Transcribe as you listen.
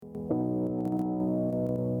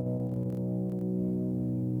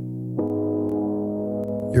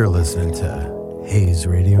You're listening to Hayes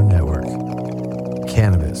Radio Network,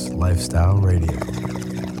 Cannabis Lifestyle Radio.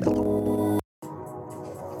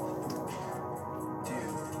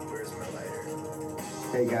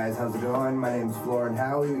 Hey guys, how's it going? My name's Florin And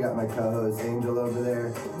Angel. We got my co-host Angel over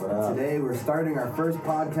there. Today we're starting our first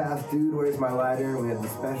podcast, Dude, Where's My Lighter? And we had the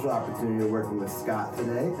special opportunity of working with Scott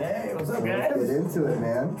today. Hey, what's up, So guys? let's get into it,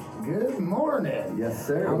 man. Good morning. Yes,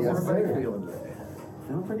 sir. How's Yes, everybody sir. feeling today?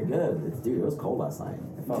 Feeling pretty good. It was cold last night.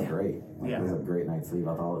 It felt great. Yeah. It was a great night's sleep.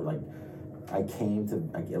 I thought, I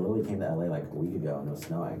literally came to LA like a week ago and it was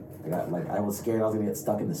snowing. I was scared I was gonna get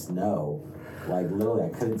stuck in the snow. Like literally, I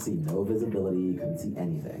couldn't see no visibility, couldn't see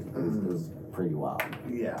anything. It was pretty wild.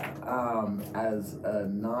 Yeah. As a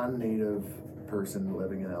non-native person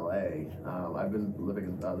living in LA, I've been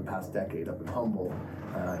living the past decade up in Humboldt,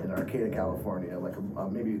 in Arcata, California,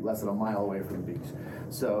 maybe less than a mile away from the beach.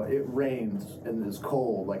 So it rains and is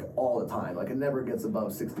cold all the time. It never gets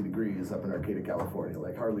above 60 degrees up in Arcata, California,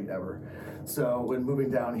 hardly ever. So when moving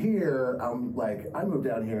down here, I moved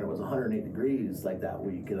down here and it was 108 degrees that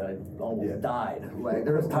week, and I almost died.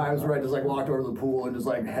 There was times where I just walked over to the pool and just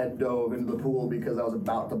head dove into the pool because I was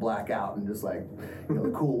about to black out, and just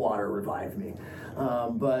the cool water revived me.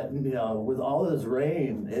 But with all this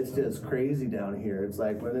rain, it's just crazy down here. It's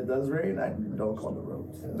when it does rain, I don't go on the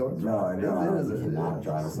roads. Don't drive. No, I know. You cannot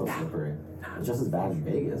drive. It's so slippery. It's just as bad in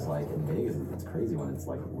Vegas. In Vegas, it's crazy when it's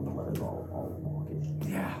when the weather's all wonky.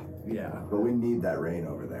 Yeah. But we need that rain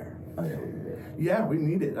over there. Oh, yeah. Yeah, we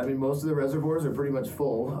need it. I mean, most of the reservoirs are pretty much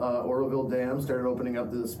full. Oroville Dam started opening up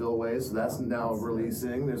to the spillways, so that's now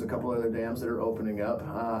releasing. There's a couple other dams that are opening up.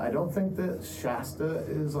 I don't think that Shasta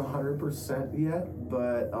is 100% yet,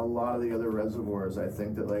 but a lot of the other reservoirs, I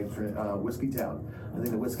think that Whiskey Town. I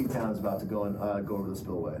think that Whiskey Town is about to go over the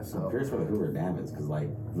spillway. So I'm curious where the Hoover Dam is, because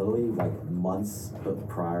literally months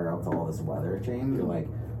prior up to all this weather change, you're like,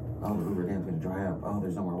 oh, the Hoover Dam's gonna dry up. Oh,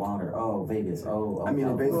 there's no more water. Oh, Vegas. Oh. I mean,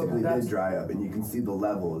 it basically Well, did dry up, and you can see the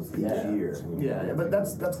levels each year. Yeah, but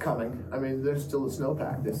that's coming. I mean, there's still a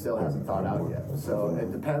snowpack that still hasn't thawed out yet. So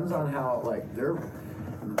it depends on how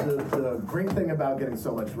the great thing about getting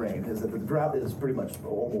so much rain is that the drought is pretty much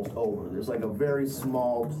almost over. There's a very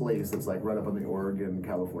small place that's right up on the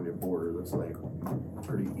Oregon-California border that's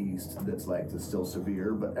pretty east that's still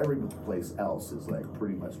severe, but every place else is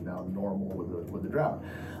pretty much now normal with the drought.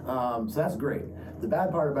 So that's great. The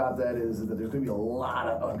bad part about that is that there's going to be a lot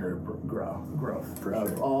of undergrowth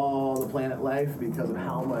of all the plant life because of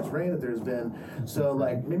how much rain that there's been. So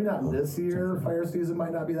maybe not this year, fire season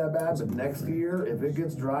might not be that bad, but next year, if it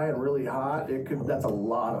gets dry and really hot, that's a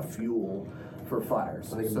lot of fuel for fires.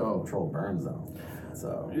 So they can control burns though.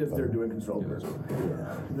 So if they're doing controlled burns,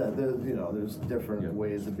 there's different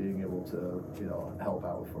ways of being able to help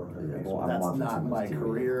out for it. Well, that's not my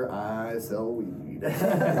career. I sell weed.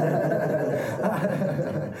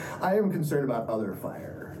 I am concerned about other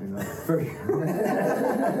fire.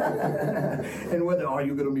 And whether are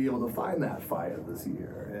you going to be able to find that fire this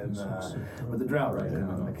year? And with the drought right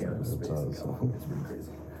now in the cannabis space, it's pretty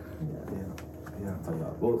crazy. Yeah.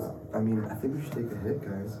 Well, I mean, I think we should take a hit,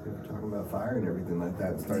 guys. If we're talking about fire and everything like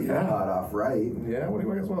that, start the pot off right. Yeah, what do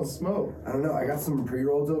you guys want to smoke? I don't know. I got some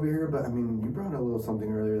pre-rolls over here, but I mean, you brought a little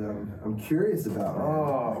something earlier that I'm curious about.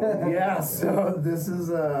 Oh, yeah. So this is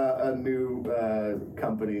a new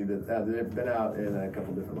company that they've been out in a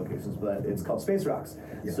couple different locations, but it's called Space Rocks.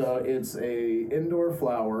 Yes. So it's a indoor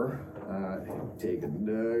flower. Take it,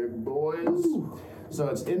 boys. Ooh. So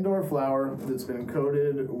it's indoor flower that's been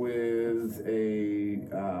coated with a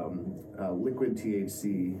liquid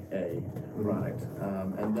THCA product,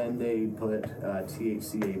 and then they put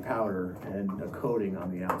THCA powder and a coating on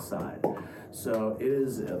the outside. So it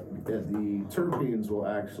is the terpenes will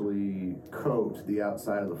actually coat the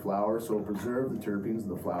outside of the flower, so it'll preserve the terpenes of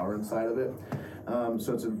the flower inside of it.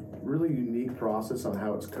 So it's a really unique process on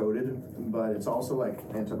how it's coated, but it's also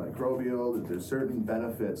antimicrobial. That there's certain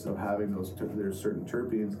benefits of having there's certain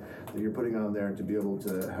terpenes that you're putting on there to be able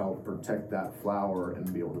to help protect that flower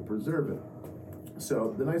and be able to preserve it.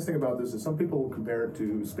 So the nice thing about this is some people will compare it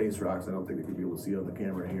to Space Rocks. I don't think they could be able to see it on the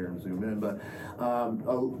camera here and zoom in, but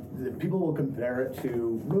people will compare it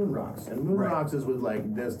to Moon Rocks. And Moon Rocks is with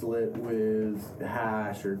distillate with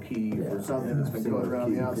hash or keef or something that's been going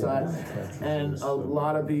around the outside. And a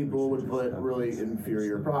lot of people would put really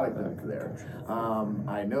inferior product in there.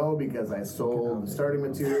 I know because I sold starting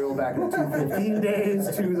material back in the 215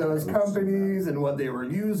 days to those companies and what they were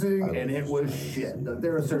using, and it was shit.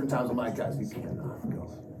 There are certain times I'm like, guys, you cannot go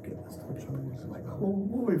get this stuff. I'm like,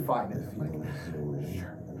 we'll be fine.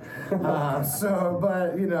 Sure.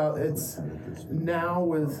 But it's now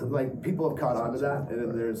with like people have caught on to that, and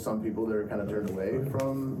then there's some people that are kind of turned away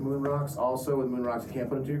from moon rocks. Also, with moon rocks, you can't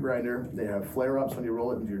put it into your grinder. They have flare-ups when you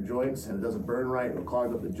roll it into your joints, and it doesn't burn right. It'll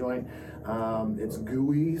clog up the joint. It's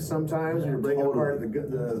gooey sometimes when you're breaking apart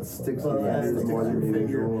the sticks to your fingers more than your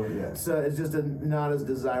usual. finger. Yeah. So it's just not as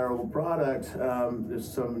desirable product.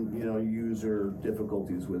 There's some user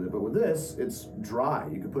difficulties with it, but with this, it's dry.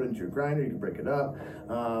 You can put it into your grinder, you can break it up,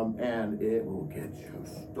 and it will get you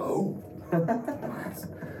stoned.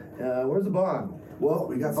 Where's the bong? Well,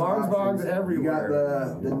 we got some Bongs options. everywhere.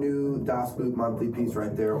 We got the new Das Boot monthly piece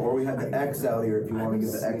right there, or we have the XL here if you want to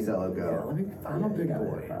get the XL a go. I'm a big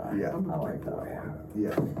boy. Yeah. I'm I a like big that boy. one.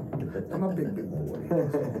 Yeah. I'm a big boy.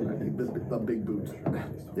 A big boot.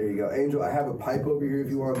 There you go. Angel, I have a pipe over here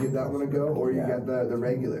if you want to give that one a go, or you got the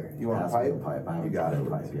regular. You want a pipe? I haven't You got tried it.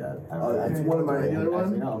 the pipe yet. Oh, that's one of my Regular one?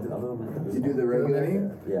 Actually, no, I'll do You do the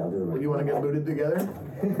regular? Yeah, I'll do the When you want to get booted together?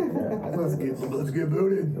 Let's get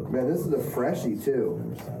booted. Man, this is a freshie too.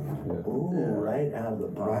 Ooh, right out of the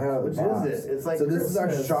box. Right out of the Which box. is it? It's like so this is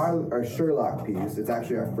Christmas. our Sherlock piece. It's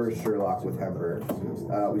actually our first Sherlock with Hemper.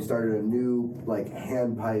 We started a new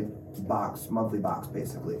hand pipe box, monthly box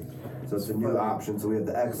basically. So it's a new option. So we have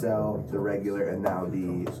the XL, the regular, and now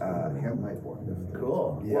the hand pipe one.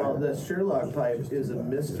 Cool. Yeah. Well, the Sherlock pipe is a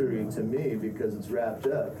mystery to me because it's wrapped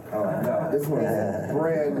up. Oh no, this one is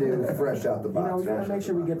brand new, fresh out the box. we gotta make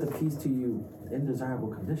sure we get the piece to you in desirable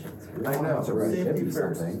conditions. We don't I know. want to ship Safety you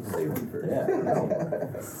first. something. Safety first. Yeah. No.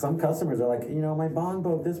 Some customers are like, my bong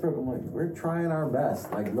broke, this broke. I'm like, we're trying our best.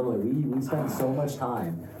 Like literally, we spend so much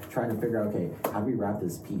time trying to figure out, okay, how do we wrap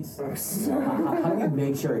this piece? How do we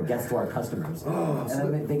make sure it gets to our customers?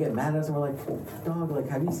 And then they get mad at us and we're like, dog, like,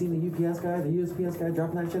 have you seen the UPS guy, the USPS guy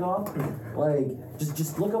dropping that shit off? Like,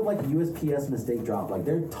 just look up like USPS mistake drop. Like,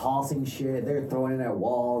 they're tossing shit, they're throwing it at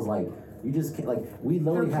walls, like, you just can't, like, we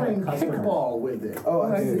They're literally had playing a customer. kickball with it. Oh,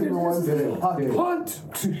 I've Like, seen the ones that Punt!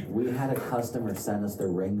 We had a customer send us the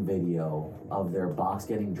Ring video of their box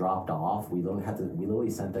getting dropped off. We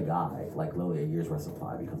literally sent the guy like literally a year's worth of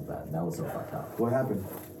supply because of that. That was so fucked up. What happened?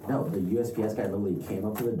 No, the USPS guy literally came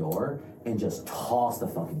up to the door and just tossed the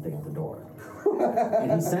fucking thing at the door.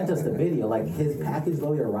 And he sent us the video. Like his package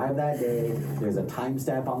literally arrived that day. There's a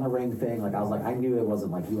timestamp on the Ring thing. Like I was like, I knew it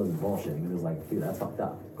wasn't like he wasn't bullshitting. It was like, dude, that's fucked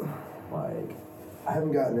up. Like. I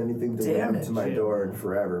haven't gotten anything delivered it, to my Jim. door in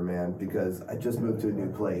forever, man, because I just moved to a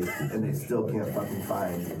new place and they still can't fucking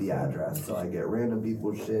find the address. So I get random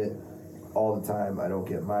people's shit all the time. I don't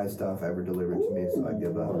get my stuff ever delivered to me, so I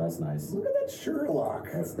give Oh, up. that's nice. Look at that Sherlock.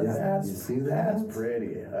 Yeah, you see that? That's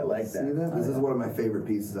pretty. I like that. See that? This is one of my favorite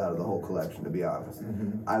pieces out of the whole collection, to be honest.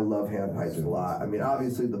 I love hand pipes a lot. I mean,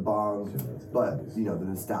 obviously the bong, but the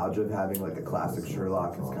nostalgia of having like a classic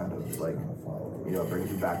Sherlock is kind of like,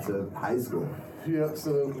 brings you back to high school. Yeah,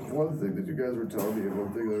 so one thing that you guys were telling me,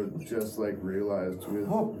 one thing that I just like realized with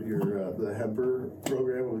your the HEMPER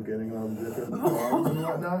program with getting on different bongs and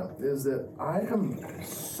whatnot is that I am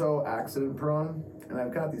so accident prone, and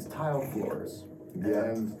I've got these tile floors,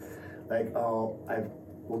 and like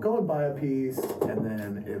we'll go and buy a piece, and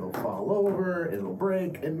then it'll fall over, it'll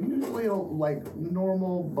break, and usually like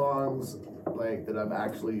normal bongs like that I'm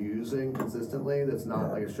actually using consistently, that's not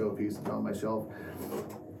like a showpiece, it's on my shelf,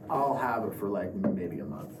 I'll have it for like maybe a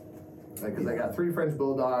month. Like, cause I got 3 French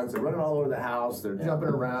bulldogs, they're running all over the house, they're jumping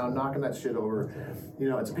around, knocking that shit over.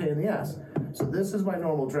 It's a pain in the ass. So this is my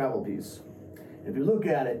normal travel piece. If you look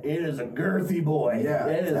at it, it is a girthy boy. Yeah,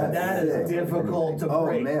 that is difficult to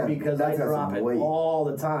break because I that's drop it weight. all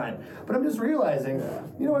the time. But I'm just realizing,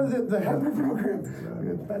 the HEMPER program,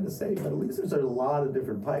 it's bad to say, but at least there's a lot of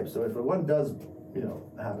different pipes. So if one does,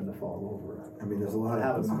 happen to fall over, I mean, there's a lot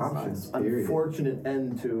of options. Period. unfortunate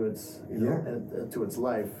end to its, to its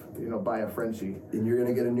life, by a Frenchie. And you're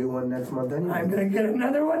gonna get a new one next month anyway. I'm gonna get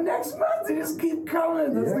another one next month. They just keep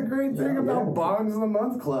coming. That's the great thing about Bongs in the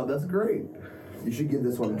Month Club. That's great. You should give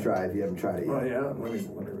this one a try if you haven't tried it yet. Oh yeah.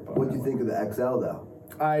 What do you think of the XL though?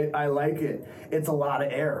 I like it. It's a lot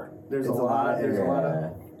of air. There's a lot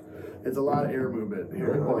of air movement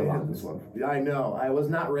here. Big boy Let me hit lungs. this one. Yeah, I know. I was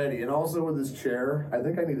not ready. And also with this chair, I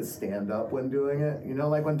think I need to stand up when doing it.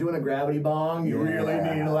 Like when doing a gravity bong, you really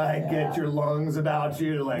need to get your lungs about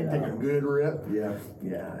you to take a good rip. Yeah.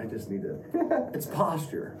 Yeah, I just need to. It's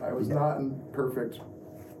posture. I was not in perfect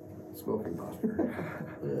smoking posture.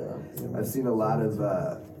 I've seen a lot of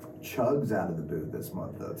chugs out of the boot this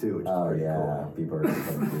month though too, which is pretty cool. People are just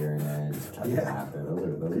putting beer in it and just chugging it after.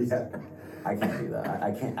 Those are I can't do that.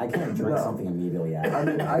 I can't drink something immediately after. I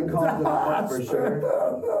mean, I called it out for sure.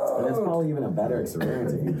 And it's probably even a better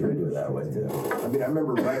experience if you do it that way too. I mean, I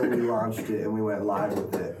remember right when we launched it and we went live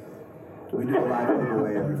with it. We do a live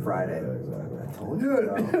giveaway every Friday.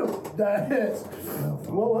 Dude, that is.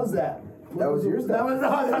 What was that? That was your stuff.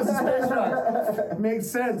 That was the Space Rock. Makes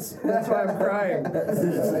sense. That's why I'm crying.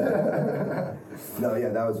 No, yeah,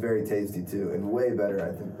 that was very tasty too, and way better,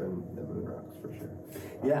 I think, than Moon Rocks for sure.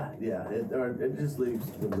 Yeah. It just leaves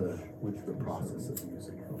with the process of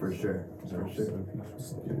using it. For sure.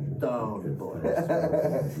 Stone boys.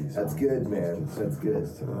 That's good, man. That's good.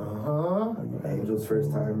 Angel's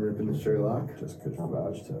first time ripping the Sherlock.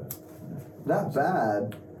 Not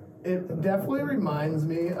bad. It definitely reminds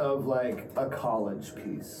me of like a college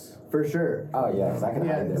piece. For sure. Oh yeah, because I can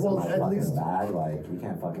hide this well, in my at fucking least- bag. Like you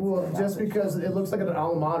can't fucking. Well, see just that because it looks like an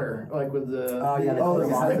alma mater, like with the Oh, yeah, the, the coat the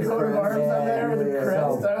of arms. coat of arms up there with the Yeah,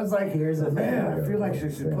 crest. so I was like, here's the thing. man, I feel like she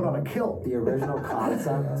should put on a kilt. The original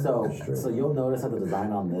concept. So you'll notice that the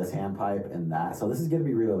design on this hand pipe and that. So this is going to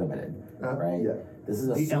be really limited, right? Yeah. This is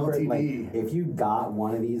a The super. LTD. Like, if you got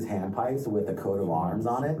one of these hand pipes with a coat of arms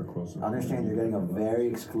on it, understand you're getting a very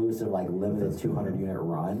exclusive, like limited 200 unit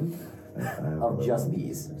run of just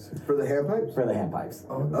these For the hand pipes? for the hand pipes.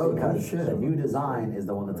 Oh, because shit. the new design is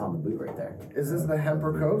the one that's on the boot right there. Is this the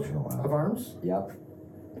HEMPER coat of arms? Yep.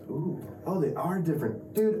 Ooh. Oh, they are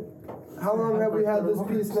different. Dude, how long have we had this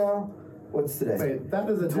piece now? What's today? Wait, that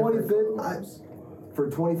is a different 25th? coat of arms. For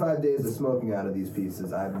 25 days of smoking out of these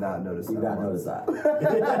pieces, I have not noticed You that. gotta once. notice that.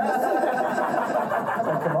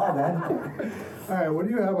 Like, come on, man. All right, what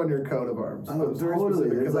do you have on your coat of arms? Oh, I'm very totally.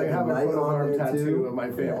 specific because There's I like have a a knight coat of on arm there, tattoo too. of my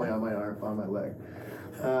family on my arm, on my leg.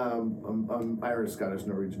 I'm Irish, Scottish,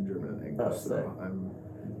 Norwegian, German, and English, Oh, sick. so I'm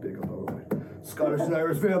big about my Scottish and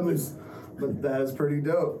Irish families. But that is pretty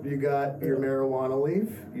dope. You got your marijuana leaf.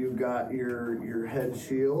 You got your head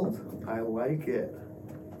shield. I like it.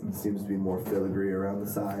 It seems to be more filigree around the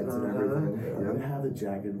sides and everything. I Yep. have the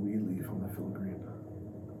jagged weed leaf on the filigree.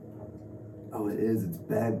 Oh, it is. It's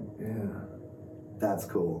bent. Yeah. That's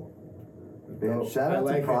cool. Man, Dope. shout I out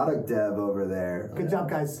like to it. product dev over there. Good job,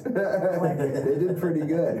 guys. They did pretty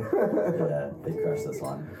good. Yeah, they crushed this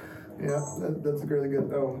one. Yeah, that's really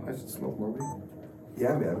good. Oh, I should smoke more weed.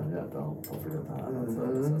 Yeah, man. Yeah, don't forget that. That's a I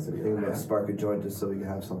necessity. think I'm gonna spark a joint just so we can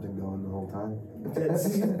have something going the whole time.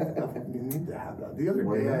 You need to have that. The other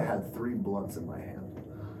Why day I not? had 3 blunts in my hand.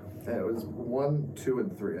 And it was 1, 2,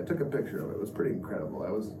 and 3. I took a picture of it. It was pretty incredible.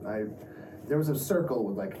 There was a circle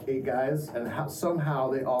with like 8 guys, and somehow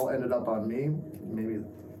they all ended up on me. Maybe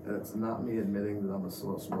that's not me admitting that I'm a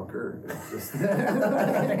slow smoker. It's just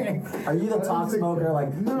Are you the top smoker? Like,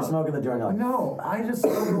 you're smoking the joint, you're like, No, I just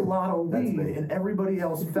smoked a lot of That's weed, me. and everybody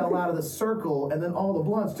else fell out of the circle, and then all the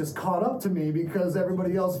blunts just caught up to me because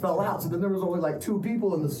everybody else fell out. So then there was only like 2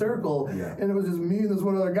 people in the circle, Yeah. and it was just me and this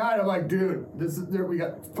one other guy. And I'm like, dude, we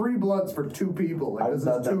got 3 blunts for 2 people. Like, this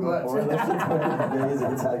is too much. That shit's fucking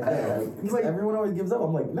amazing. It's like, like- everyone always gives up.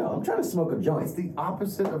 I'm like, no, I'm trying to smoke a It's joint. the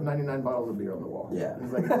opposite of 99 bottles of beer on the wall. Yeah.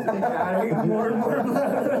 It's like adding more and more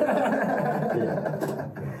blood. Yeah.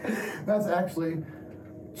 That's actually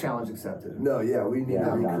challenge accepted. No, yeah, we need Yeah,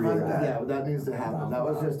 to I'm down recreate for that. Yeah, that needs to happen. I'm That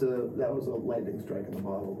was down. just that was a lightning strike in the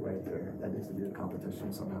bottle right there. That needs to be a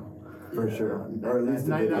competition somehow. For sure. Or at least a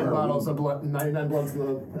 99 big bottles of blunt, 99 blunts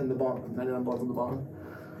in the bottom, 99 blunts in the bottom.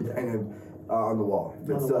 Yeah, and then on the wall.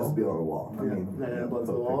 It On the still has wall. to be on the wall. I Yeah, mean, 99 blunts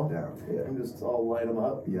on the put it wall. down. Yeah. And just all light them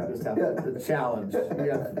up. Yeah. Just have the challenge.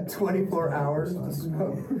 You have 24 hours to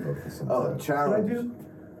smoke. Oh, Can I challenge. do?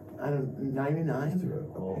 I don't 99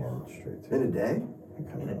 In a day?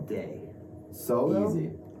 in a day. Solo?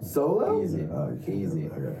 Easy. Solo? Easy. Easy.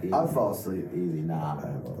 I'd fall asleep. Easy. Nah.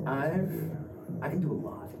 I can do a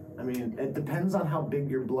lot. I mean, it depends on how big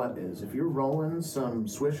your blunt is. If you're rolling some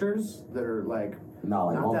swishers that are like No,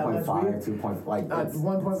 like not that much 1.5, weed. 2. Like, it's-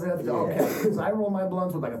 1.5, Yeah. okay. Because I roll my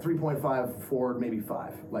blunts with like a 3.5, 4, maybe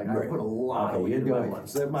 5. Like I Right. put a lot of Okay, weed you're in my doing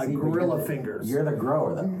blunts. They're my see, but gorilla you're the- fingers. You're the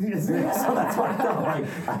grower, though. Yes. so that's why I'm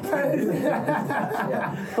like, I can't do that.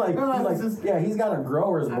 Yeah. Like, No, he's it's like, just- yeah, he's got a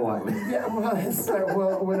grower's blunt. Yeah, well, it's like,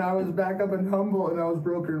 well, when I was back up in Humboldt and I was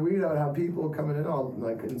brokering weed, I would have people coming in all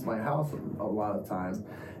like into my house a lot of times,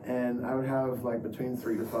 and I would have like between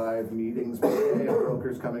 3 to 5 meetings per day of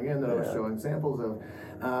brokers coming in that I was showing samples of,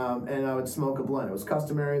 and I would smoke a blunt. It was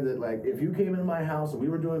customary that like if you came in my house and we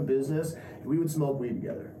were doing business, we would smoke weed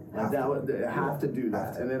together. Like that would have to do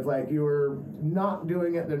that, and if like you were not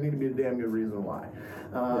doing it, there need to be a damn good reason why.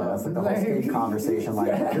 Yeah, that's like the whole steak conversation.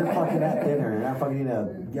 Like, you're fucking at dinner and I'm fucking eating a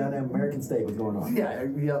goddamn American steak. What's going on? Yeah,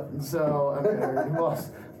 yep. So I mean, well,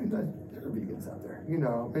 there are vegans out there.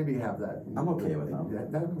 maybe have that. I'm okay with them.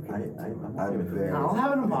 Yeah, I'm okay. I'm I'm okay with very- them. I'll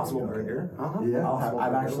have an Impossible Burger. Yeah.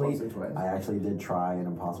 I actually did try an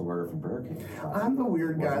Impossible Burger from Burger King. I'm the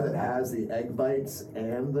weird guy that has the egg bites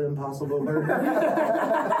and the Impossible Burger.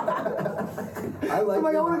 I I'm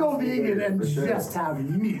like, I want to go vegan burger, and for sure. just have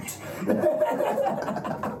meat.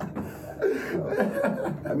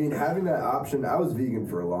 I mean, having that option, I was vegan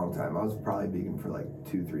for a long time. I was probably vegan for like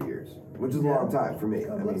 2-3 years, which is a long time for me.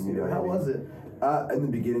 God I bless mean, you. what How I mean? was it? In the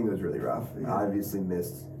beginning, it was really rough. I obviously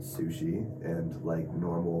missed sushi and like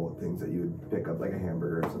normal things that you would pick up, like a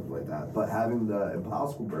hamburger or something like that. But having the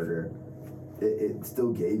Impossible Burger, it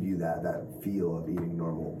still gave you that feel of eating a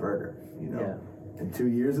normal burger, Yeah. And 2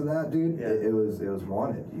 years of that, dude, Yeah. it was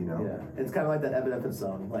wanted, Yeah, it's kind of like that Evanescence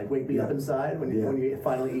song, like "Wake Me Up Inside." When you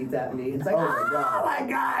finally eat that meat, it's like, Oh my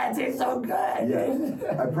God, it tastes so good.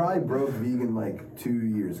 Yeah, I probably broke vegan like 2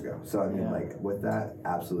 years ago. So I mean, Yeah. like with that,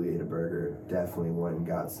 absolutely ate a burger. Definitely went and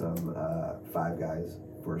got some Five Guys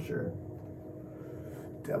for sure.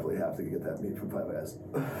 Definitely have to get that meat from Five Guys.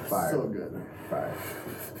 Fire. So good. Fire.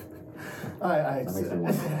 I That makes me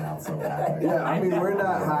want to get out so bad. Yeah, I mean we're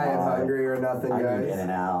not high and hungry or nothing, I need guys. In and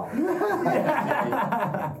out.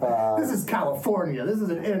 This is California. This is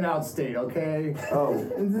an in-and-out state, okay? Oh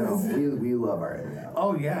no, we love our In-N-Out.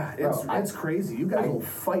 Oh yeah, Bro, it's crazy. You guys will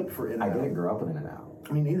fight for I in-and-out. didn't grow up with In and Out.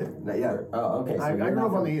 Me neither. Not yet. Oh, okay. So I you're grew not up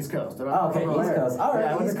on from- the East Coast. Oh, okay, East Coast. All right,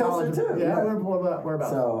 yeah, I went East to college. Coaster too. Yeah, Yeah. whereabouts?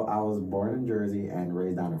 So I was born in Jersey and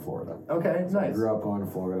raised down in Florida. Okay, So I nice. grew up going to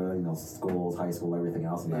Florida, schools, high school, everything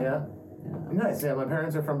else. And then, Yeah. yeah. Nice. Yeah, my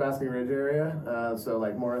parents are from Basking Ridge area, so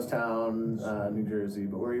like Morristown, New Jersey.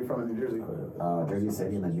 But where are you from in New Jersey? Jersey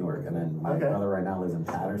City and then Newark. And then my Okay. brother right now lives in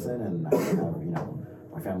Patterson, and I have,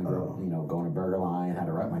 my family grew up, going to Burger Line.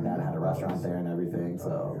 My dad had a restaurant there and everything.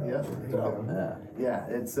 So Yeah. yeah. Yeah,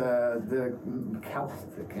 it's the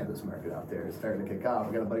cannabis market out there is starting to kick off.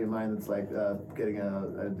 I got a buddy of mine that's like getting a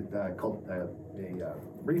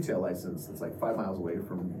retail license that's like 5 miles away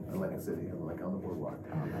from Atlantic City, like on the boardwalk.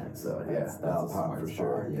 Oh, nice. So, That's yeah. a smart for spot,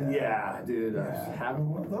 sure. Yeah, dude, Yeah. having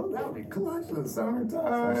one of those, that would be clutch in the Especially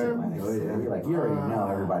summertime. Atlantic Oh, City. yeah. Like, you already know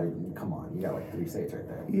everybody. Come on, you got like 3 states right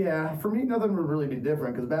there. Yeah, for me, nothing would really be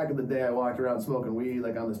different because back in the day, I walked around smoking weed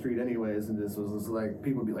like on the street, anyways, and this was just like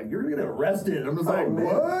people would be like, "You're gonna get arrested." I'm just like, man.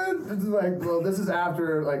 "What?" It's like, well, this is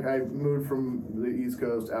after like I moved from the East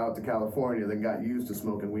Coast out to California, then got used to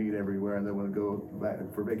smoking weed everywhere, and then when I go back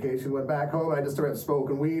for vacation, went back home, and I just started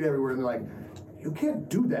smoking weed everywhere, and they're like, "You can't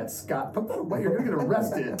do that, Scott. Put that away. You're gonna get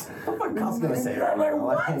arrested." What my cop's gonna say? I'm like,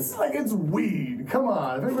 what? Like, Like, it's weed. Come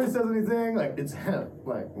on. If anybody says anything, like, it's hemp.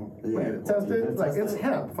 Like, Yeah. what, you gonna test it? You Like, gonna it's test it?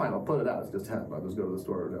 hemp. Fine, I'll put it out. It's just hemp. I'll just go to the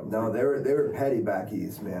store. Down the No, street. they were petty back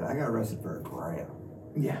east, man. I got arrested for a gram.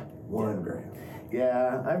 Yeah. 1 gram.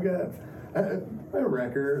 Yeah, I've got my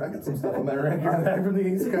record. I got some stuff on my record back from the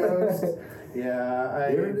East Coast. Yeah,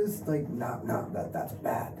 They're just like not that's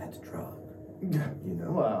bad. That's drug.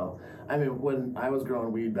 Well, I mean, when I was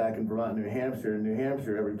growing weed back in Vermont, New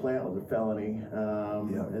Hampshire, every plant was a felony.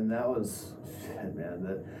 And that was, shit, man,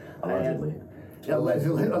 that Allegedly.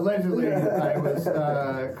 Allegedly, I was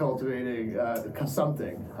cultivating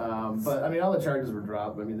something. But I mean, all the charges were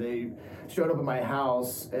dropped. I mean, they showed up at my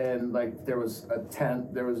house, and like there was a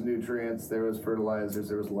tent, there was nutrients, there was fertilizers,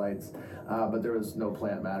 there was lights, but there was no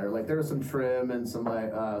plant matter. Like there was some trim and some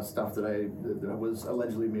stuff that was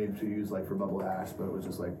allegedly made to use like for bubble hash, but it was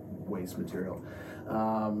just like waste material.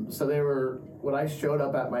 So when I showed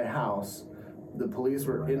up at my house, the police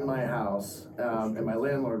were in my house, and my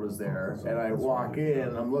landlord was there, and I walk in,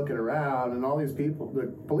 and I'm looking around, and all these people, the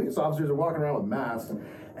police officers are walking around with masks,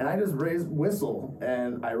 and I just whistle,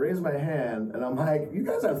 and I raise my hand, and I'm like, you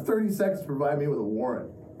guys have 30 seconds to provide me with a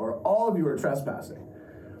warrant, or all of you are trespassing.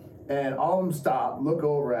 And all of them stop, look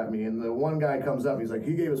over at me, and the one guy comes up, he's like,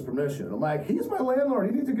 he gave us permission. And I'm like, he's my landlord,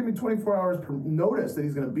 he needs to give me 24 hours notice that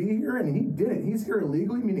he's gonna be here, and he didn't. He's here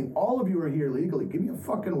illegally, meaning all of you are here legally. Give me a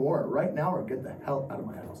fucking warrant right now or get the hell out of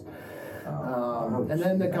my house. And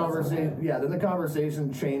then the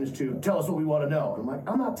conversation changed to, tell us what we wanna know. And I'm like,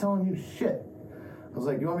 I'm not telling you shit. I was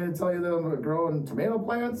like, you want me to tell you that I'm growing tomato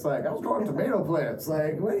plants? Like, I was growing tomato plants.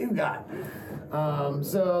 Like, what do you got?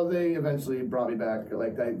 So they eventually brought me back.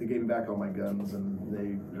 Like, they gave me back all my guns, and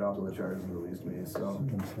they dropped all the charges and released me. So,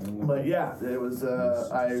 but yeah, it was.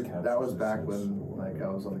 That was back when like I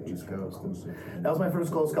was on the East Coast, and that was my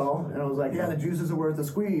first close call. And I was like, yeah, the juice isn't worth the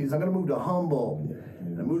squeeze. I'm gonna move to Humboldt.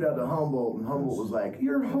 And I moved out to Humboldt, and Humboldt was like,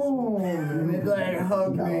 "You're home," and it like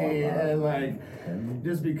hugged me, and like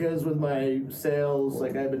just because with my sales,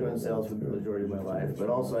 like I've been doing sales for the majority of my life, but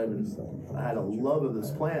also I had a love of this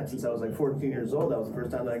plant since I was like 14 years old. That was the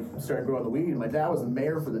first time that I started growing the weed. My dad was the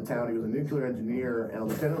mayor for the town. He was a nuclear engineer and a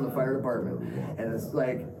lieutenant in the fire department. And it's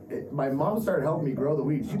like my mom started helping me grow the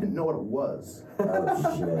weed. She didn't know what it was.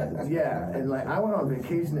 Oh shit. Yeah, and like I went on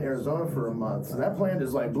vacation to Arizona for a month, so that plant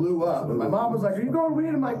just like blew up. And my mom was like, "Are you growing weed?"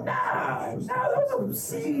 I'm like, nah, that was a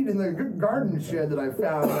seed in the garden shed that I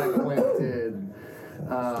found and I planted.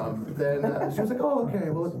 Then she was like, "Oh, okay,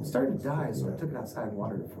 well it started to die, so I took it outside and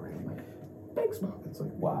watered it for you." I'm like, "Thanks, Mom." It's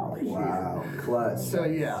like, Wow. Wow, clutch. so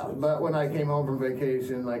yeah, but when I came home from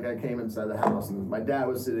vacation, like I came inside the house and my dad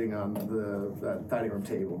was sitting on the dining room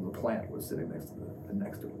table and the plant was sitting next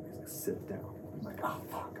to him. He's like, "Sit down." I'm like, "Oh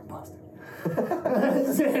fuck, I'm busted."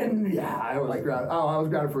 And yeah, I was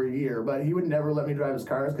grounded for a year, but he would never let me drive his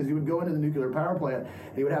cars because he would go into the nuclear power plant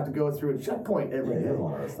and he would have to go through a checkpoint every day.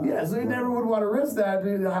 Yeah, so he never would want to risk that,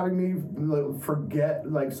 having me forget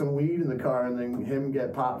like some weed in the car and then him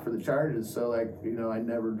get popped for the charges. So like, I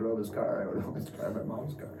never drove his car. I would always drive my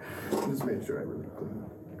mom's car. Just made sure I really cleaned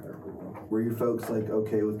the car. Were your folks like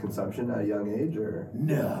okay with consumption at a young age, or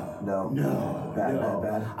No.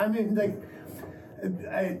 Bad. I mean, like,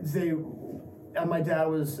 my dad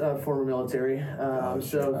was former military,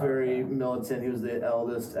 so very militant. He was the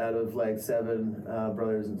eldest out of like 7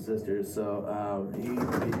 brothers and sisters. So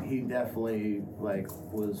he definitely like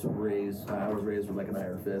was raised. I was raised with like an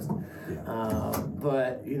iron fist.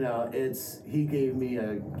 But he gave me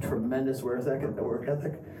a tremendous work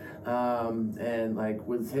ethic. And like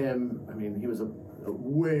with him, I mean, he was a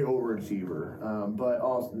way overachiever, but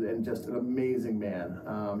also and just an amazing man.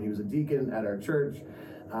 He was a deacon at our church.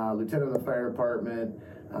 Lieutenant of the fire department.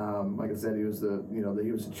 Like I said, he was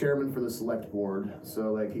he was the chairman for the select board.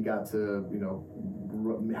 So like he got to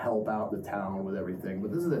help out the town with everything.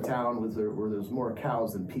 But this is a town where there's more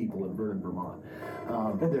cows than people in Vernon, Vermont.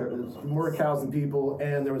 There's more cows than people,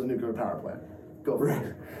 and there was a nuclear power plant. Go for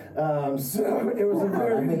it. So it was a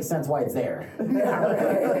very... That makes sense why it's there.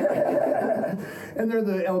 Yeah. And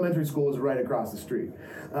the elementary school is right across the street.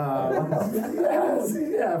 Yes,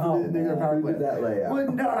 yeah, for the nuclear power plant. That layout.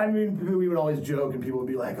 Well, no, I mean, we would always joke, and people would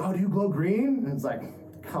be like, "Oh, do you glow green?" And it's like,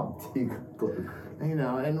 come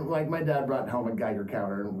on. And like my dad brought home a Geiger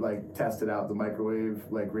counter and like tested out the microwave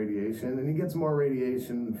like radiation, and he gets more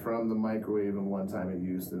radiation from the microwave in one time of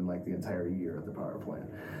use than like the entire year at the power plant.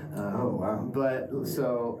 Oh wow! But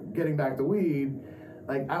so getting back to weed,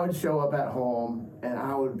 like I would show up at home and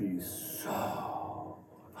I would be so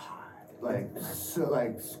high, like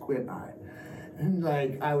squid high. And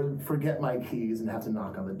like I would forget my keys and have to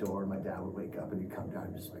knock on the door, and my dad would wake up and he'd come down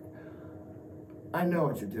and just like, "I know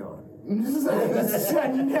what you're doing." No,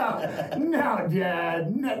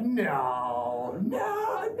 Dad,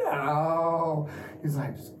 no. He's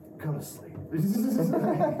like, "Just go to sleep."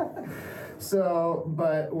 So,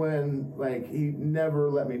 but when like he never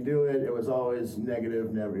let me do it, it was always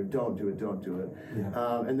negative, never, don't do it.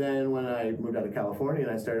 Yeah. And then when I moved out of California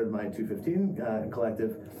and I started my 215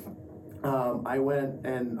 collective, I went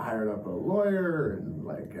and hired up a lawyer and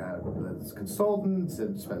like consultants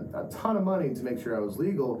and spent a ton of money to make sure I was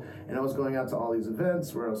legal. And I was going out to all these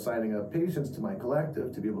events where I was signing up patients to my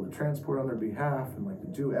collective to be able to transport on their behalf and like to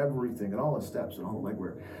do everything and all the steps and all like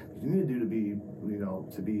where you need to do to be,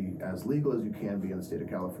 to be as legal as you can be in the state of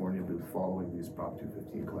California, but following these Prop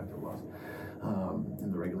 215 collective laws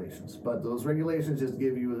and the regulations. But those regulations just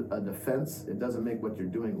give you a defense. It doesn't make what you're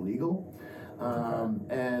doing legal.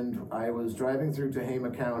 And I was driving through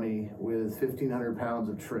Tehama County with 1,500 pounds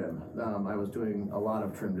of trim. I was doing a lot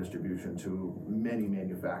of trim distribution to many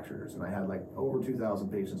manufacturers, and I had like over 2,000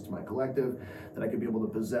 patients to my collective that I could be able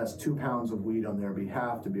to possess 2 pounds of weed on their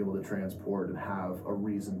behalf to be able to transport and have a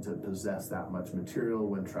reason to possess that much material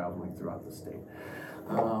when traveling throughout the state.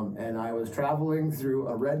 And I was traveling through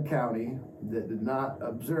a red county that did not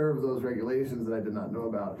observe those regulations that I did not know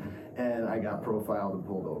about, and I got profiled and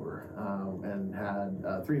pulled over, and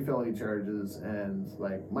had 3 felony charges. And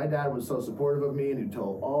like my dad was so supportive of me, and he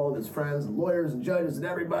told all of his friends and lawyers and judges and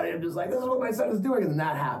everybody, I'm just like, this is what my son is doing, and then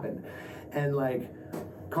that happened. And like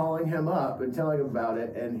calling him up and telling him about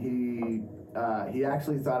it, and he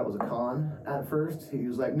actually thought it was a con at first. He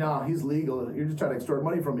was like, "No, he's legal. You're just trying to extort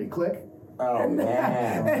money from me." Click. Oh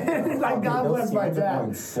man! Like God bless my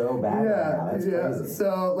dad. So bad. Yeah, That's yeah. crazy.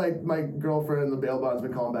 So like my girlfriend, the bail bond's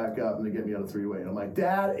been calling back up and they get me on a 3-way, and I'm like,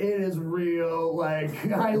 "Dad, it is real.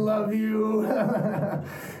 Like I love you."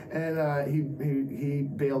 And he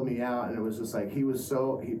bailed me out, and it was just like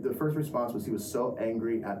the first response was he was so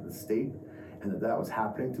angry at the state and that was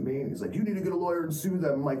happening to me. And he's like, you need to get a lawyer and sue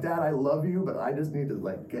them. I'm like, Dad, I love you, but I just need to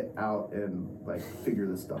like get out and like figure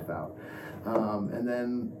this stuff out. And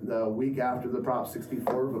then the week after the Prop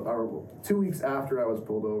 64, or 2 weeks after I was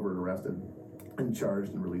pulled over and arrested and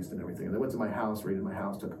charged and released and everything, and they went to my house, raided my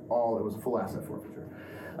house, took all, it was a full asset forfeiture.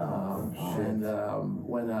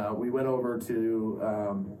 When we went over to,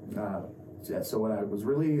 so when I was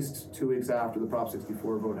released 2 weeks after the Prop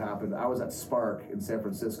 64 vote happened, I was at Spark in San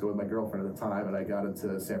Francisco with my girlfriend at the time, and I got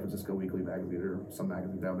into San Francisco Weekly magazine, or some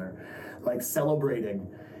magazine down there, like celebrating.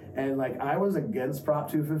 And like I was against Prop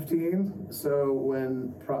 215, so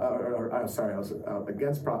when, I was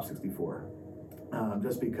against Prop 64.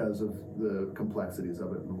 Just because of the complexities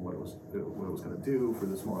of it and what it was going to do for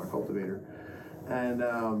the smaller cultivator. And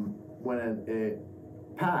when it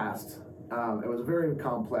passed, it was very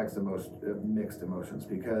complex mixed emotions,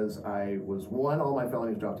 because I was, all my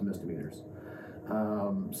felonies dropped to misdemeanors.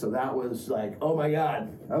 So that was like, oh my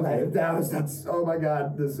God. Okay. That's oh my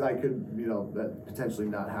God, I could, potentially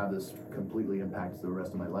not have this completely impact the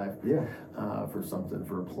rest of my life. Yeah.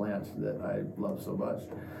 For a plant that I love so much.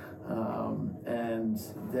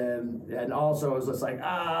 And also it was just like,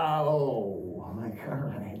 I'm like, all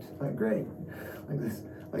right, like great, like this,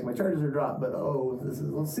 like my charges are dropped, but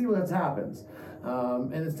let's see what happens.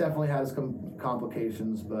 And it's definitely has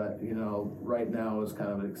complications, but right now is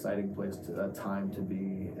kind of an exciting time to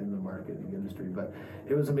be in the marketing industry. But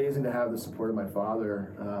it was amazing to have the support of my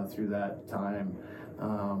father through that time.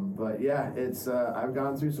 But yeah, it's I've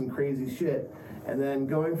gone through some crazy shit, and then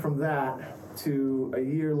going from that to a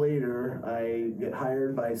year later, I get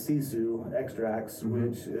hired by Sisu Extracts,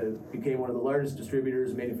 which became one of the largest distributors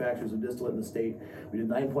and manufacturers of distillate in the state. We did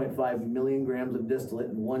 9.5 million grams of distillate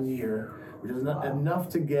in 1 year, which is enough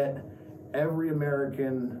to get every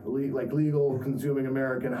American, legal consuming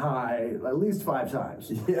American high at least 5 times.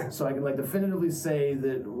 Yeah. So I can definitively say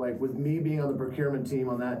that with me being on the procurement team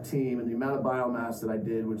on that team, and the amount of biomass that I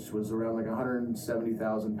did, which was around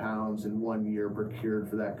 170,000 pounds in 1 year procured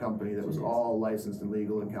for that company, that was all licensed and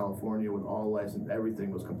legal in California, with all licensed,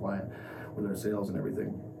 everything was compliant with our sales and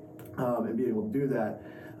everything. And being able to do that,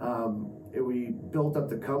 we built up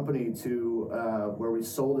the company to where we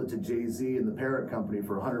sold it to Jay-Z and the parent company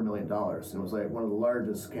for $100 million. And it was one of the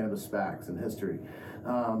largest cannabis SPACs in history.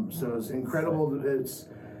 So it's incredible.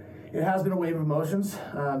 It has been a wave of emotions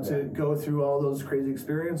to go through all those crazy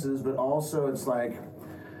experiences, but also it's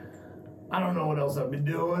I don't know what else I've been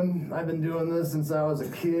doing. I've been doing this since I was a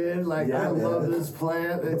kid. I love this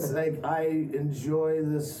plant. It's I enjoy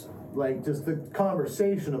this, just the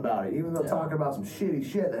conversation about it, even though talking about some shitty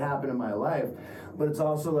shit that happened in my life. But it's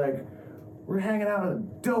also we're hanging out in a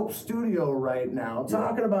dope studio right now,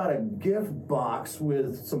 talking about a gift box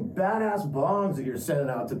with some badass bongs that you're sending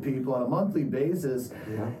out to people on a monthly basis.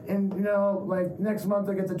 Yeah. And next month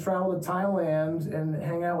I get to travel to Thailand and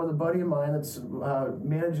hang out with a buddy of mine that's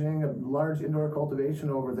managing a large indoor cultivation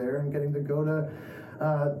over there, and getting to go to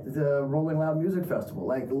the Rolling Loud Music Festival.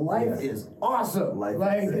 Life is awesome.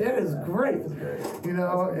 It is great. It's great.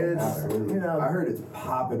 It's I heard it's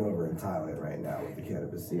popping over in Thailand right now with the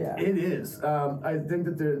cannabis scene. Yeah. It is. I think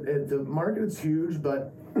that the market is huge,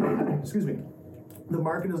 but excuse me, the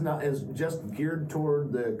market is just geared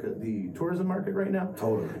toward the tourism market right now.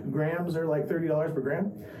 Totally. Grams are $30 per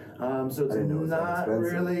gram. So it's not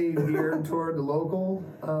really geared toward the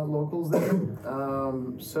locals there.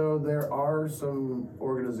 So there are some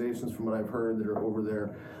organizations, from what I've heard, that are over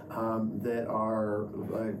there that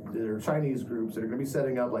are Chinese groups that are going to be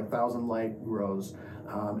setting up 1,000 light grows,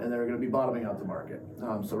 and they're going to be bottoming out the market.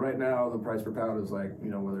 So right now the price per pound is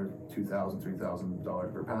whether $2,000,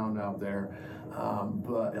 $3,000 per pound out there,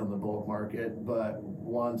 but in the bulk market. But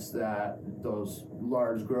once those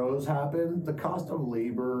large grows happen, the cost of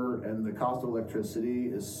labor and the cost of electricity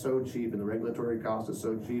is so cheap, and the regulatory cost is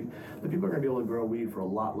so cheap, that people are going to be able to grow weed for a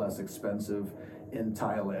lot less expensive in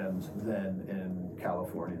Thailand than in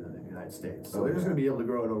California than in the United States. So they're just going to be able to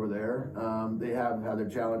grow it over there. They have had their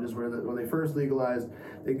challenges where when they first legalized,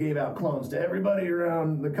 they gave out clones to everybody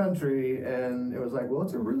around the country, and it was well,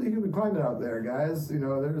 it's a really humid climate out there, guys.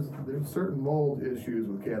 There's certain mold issues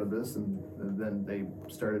with cannabis, and then they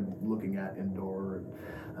started looking at indoor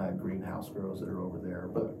greenhouse grows that are over there.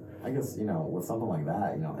 But I guess with something like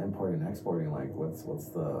that, importing and exporting, what's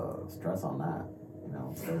the stress on that?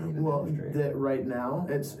 Well, that right now,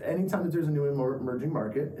 it's anytime that there's a new emerging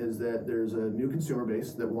market, is that there's a new consumer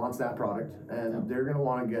base that wants that product, and they're going to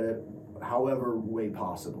want to get it however way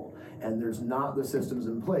possible. And there's not the systems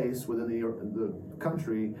in place within the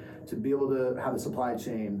country to be able to have the supply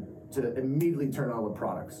chain to immediately turn on with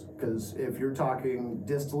products. Because if you're talking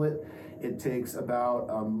distillate It takes about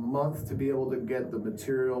a month to be able to get the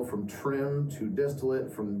material from trim to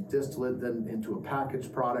distillate, from distillate then into a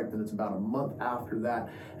packaged product, and it's about a month after that,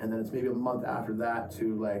 and then it's maybe a month after that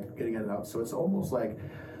to like getting it out. So it's almost like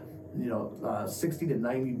 60 to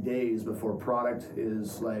 90 days before product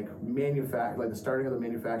is like like the starting of the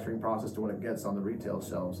manufacturing process to when it gets on the retail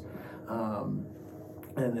shelves.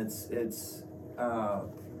 And it's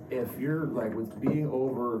if you're like with being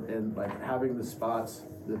over and like having the spots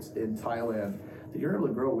that's in Thailand, that you're able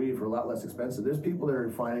to grow weed for a lot less expensive. There's people that are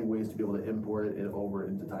finding ways to be able to import it over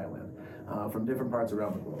into Thailand from different parts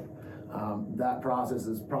around the globe. That process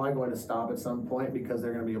is probably going to stop at some point because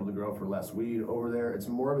they're going to be able to grow for less weed over there. It's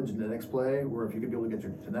more of a genetics play where if you could be able to get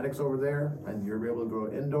your genetics over there and you're able to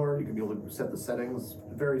grow indoor, you can be able to set the settings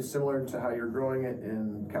very similar to how you're growing it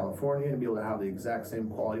in California and be able to have the exact same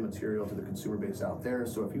quality material to the consumer base out there.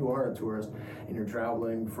 So if you are a tourist and you're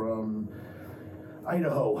traveling from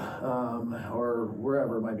Idaho or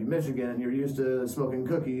wherever, it might be Michigan, and you're used to smoking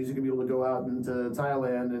cookies, you can be able to go out into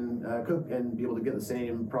Thailand and cook and be able to get the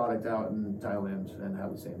same product out in Thailand and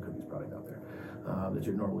have the same cookies product out there that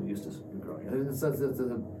you're normally used to growing. And that's kind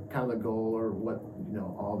of the goal, or what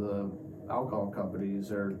all the alcohol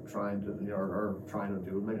companies are trying to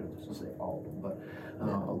do. Maybe I just say all of them, but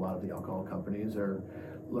a lot of the alcohol companies are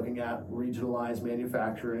looking at regionalized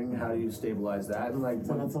manufacturing. How do you stabilize that? And like,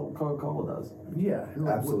 So that's what Coca-Cola does. yeah,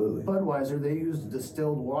 like Absolutely. Budweiser, they use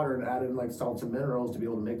distilled water and add in like salts and minerals to be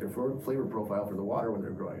able to make their flavor profile for the water when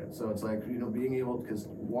they're growing it. So it's like, being able, because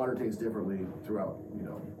water tastes differently throughout,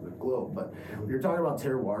 the globe. But when you're talking about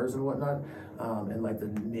terroirs and whatnot, and like the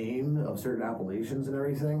name of certain appellations and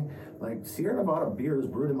everything, like Sierra Nevada beer is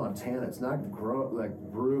brewed in Montana. It's not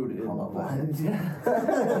brewed in. Yeah.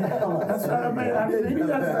 That's what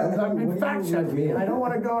I mean, fact check me, and I don't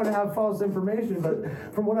want to go and have false information, but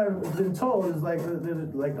from what I've been told is like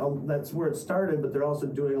that's where it started, but they're also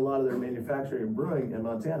doing a lot of their manufacturing and brewing in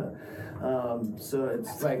Montana. So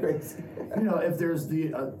it's like, if there's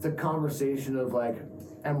the conversation of like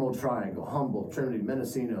Emerald Triangle, Humboldt, Trinity,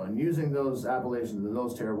 Mendocino, and using those appellations and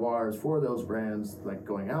those terroirs for those brands, like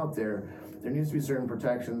going out there needs to be certain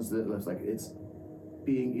protections that looks like it's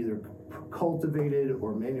being either cultivated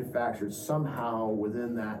or manufactured somehow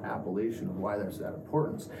within that appellation of why there's that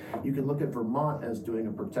importance. You can look at Vermont as doing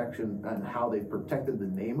a protection and how they've protected the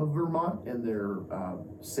name of Vermont in their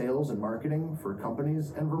sales and marketing for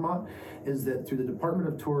companies in Vermont, is that through the Department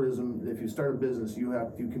of Tourism, if you start a business, you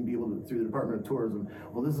can be able to, through the Department of Tourism,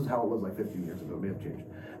 well, this is how it was like 15 years ago, it may have changed,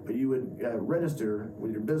 but you would register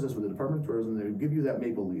with your business with the Department of Tourism. They would give you that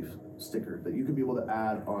maple leaf sticker that you could be able to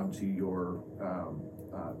add onto your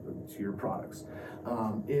products.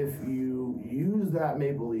 If you use that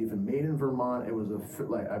maple leaf and made in Vermont, it was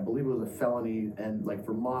I believe it was a felony, and like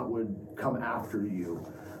Vermont would come after you,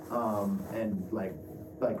 and like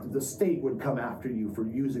the state would come after you for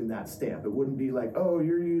using that stamp. It wouldn't be like, oh,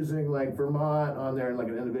 you're using like Vermont on there, and like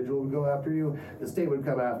an individual would go after you. The state would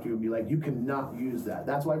come after you and be like, you cannot use that.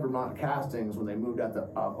 That's why Vermont Castings, when they moved out to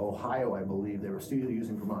Ohio, I believe, they were still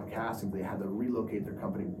using Vermont Castings. They had to relocate their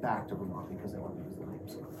company back to Vermont because they wanted to use the name.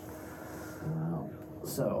 Wow.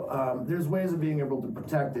 So there's ways of being able to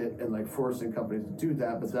protect it and like forcing companies to do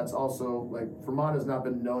that, but that's also like Vermont has not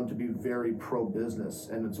been known to be very pro-business,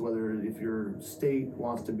 and it's whether if your state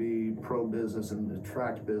wants to be pro-business and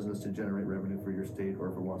attract business to generate revenue for your state, or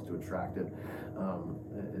if it wants to attract it.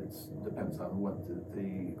 It depends on what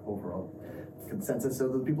the overall consensus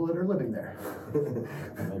of the people that are living there.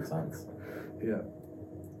 That makes sense. Yeah.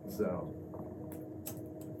 So.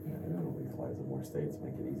 Legalize in more states,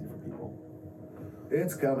 make it easy for people.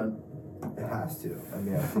 It's coming. It has to. I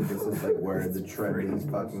mean, I think this is like where the trend is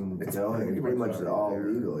fucking going. It's pretty much all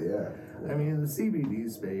legal, yeah. I mean, the CBD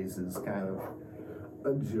space is kind of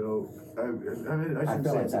a joke. I mean, I shouldn't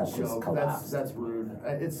feel say like it's that's a just joke. collapsed. That's rude.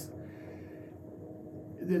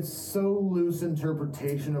 It's so loose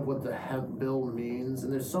interpretation of what the hemp bill means,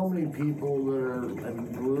 and there's so many people that are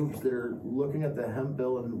and groups that are looking at the hemp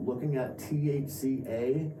bill and looking at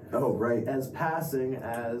THCA as passing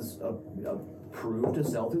as approved to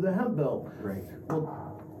sell through the hemp bill. Right.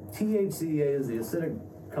 Well, THCA is the acidic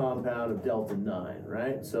compound of Delta 9,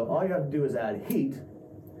 right? So all you have to do is add heat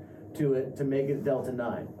to it to make it Delta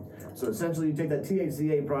 9. So essentially you take that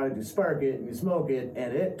THCA product, you spark it, and you smoke it,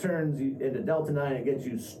 and it turns you into Delta 9 and gets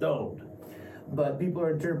you stoned. But people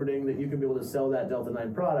are interpreting that you can be able to sell that Delta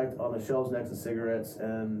 9 product on the shelves next to cigarettes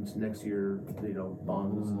and next to your,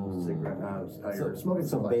 bongs, cigarette, your smoking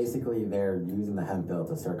So supplies. basically they're using the hemp bill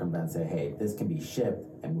to circumvent, say, hey, this can be shipped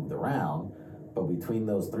and moved around, but between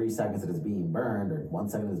those 3 seconds that it's being burned, or 1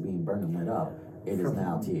 second that it's being burned and lit up, it is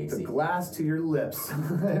now The THC. glass to your lips,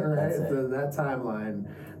 right? That's it. That timeline,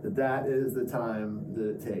 that is the time that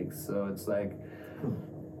it takes. So it's like,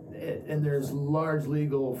 and there's large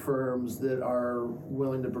legal firms that are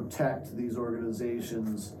willing to protect these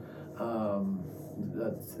organizations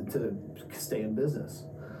to stay in business.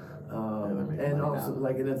 they're making And money also, now.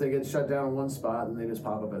 like, and if they get shut down in one spot, then they just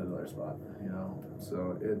pop up at another spot, you know?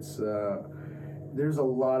 So it's, there's a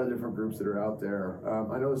lot of different groups that are out there.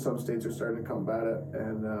 I know some states are starting to combat it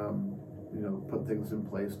and, you know, put things in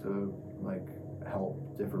place to, like,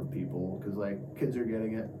 help different people. Because, like, kids are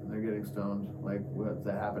getting it, and they're getting stoned. Like, what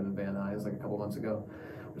that happened in Van Nuys, like, a couple months ago.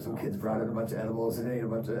 Where some kids brought in a bunch of edibles and ate a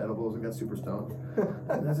bunch of edibles and got super stoned.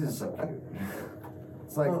 And that's just so cute.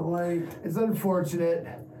 It's like, it's unfortunate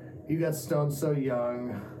you got stoned so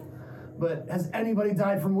young. But has anybody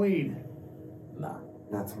died from weed? Nah.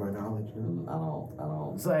 Not to my knowledge, no. I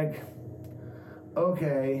don't. It's like,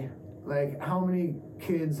 okay, like how many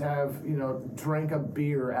kids have, you know, drank a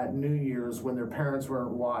beer at New Year's when their parents weren't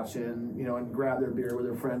watching, you know, and grabbed their beer with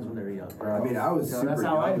their friends when they were young? I mean, I was You know, super that's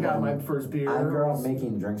how I young got when- my first beer. I grew up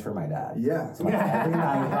making drinks for my dad. Yeah. So like, every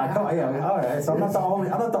night, all right. So I'm not the only.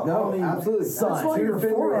 I'm not the No, only absolutely. son. That's why your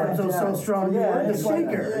forearms are so strong. Yeah, you weren't it's the like-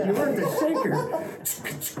 shaker. yeah. You weren't the shaker.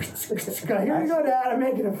 Here you go, Dad. I'm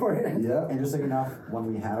making it for you. Yeah. And just so you know,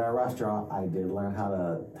 when we had our restaurant, I did learn how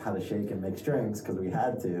to shake and mix drinks because we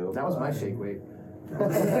had to. That was my shake weight.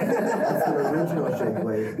 That's the original shake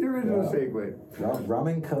weight. The original shake weight. Rum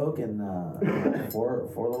and Coke and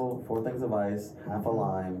four things of ice, half a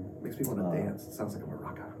lime. Makes me want to dance. It sounds like a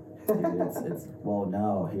maraca. Dude, it's well,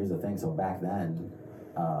 no. Here's the thing. So back then,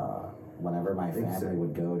 whenever my family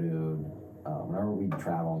would go to, whenever we'd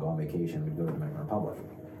travel and go on vacation, we'd go to Dominican Republic.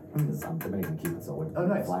 Because I'm Dominican Cuban, so we'd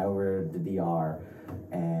nice. fly over to DR,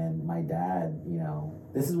 and my dad, you know,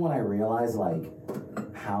 this is when I realized like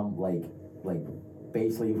how like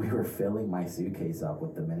basically we were filling my suitcase up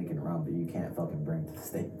with Dominican rum that you can't fucking bring to the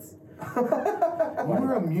States. You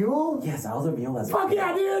were a mule? Yes, I was a mule. Fuck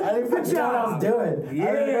yeah, dude! I didn't Good know what I was job! doing. Yeah.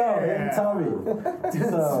 I didn't know. They didn't tell me.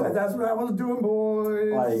 So, That's what I was doing,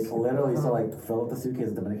 boys. like, literally, so, like, fill up the suitcase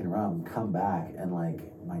of Dominican rum, come back, and,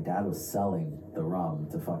 like, my dad was selling the rum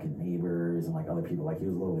to fucking neighbors and, like, other people. Like, he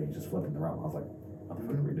was literally just flipping the rum. I was like, what the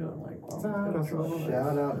fuck are we doing? Like, well,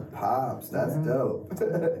 Shout out to Pops. That's dope.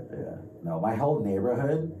 yeah. No, my whole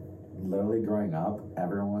neighborhood, literally growing up,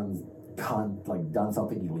 everyone's done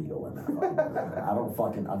something illegal in that fucking neighborhood. I don't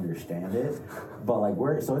fucking understand it, but like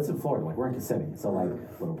so it's in Florida, like we're in Kissimmee, so like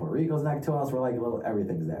little Puerto Rico's next to us, we're like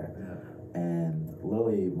everything's there. Yeah. And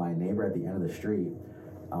literally my neighbor at the end of the street,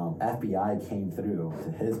 FBI came through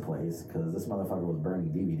to his place because this motherfucker was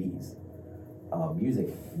burning DVDs, not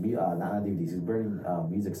DVDs, he was burning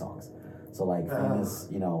music songs. So like famous,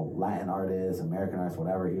 you know, Latin artists, American artists,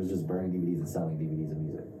 whatever, he was just burning DVDs and selling DVDs of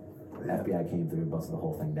music. FBI came through, busted the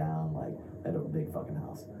whole thing down. Like, they had a big fucking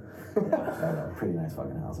house. They had a pretty nice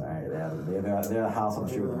fucking house. All right, they had a house on the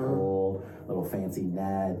street with a pool, little fancy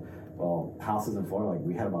net. Well, houses in Florida, like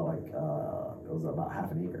we had about it was about half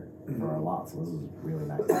an acre for our lot, so this was really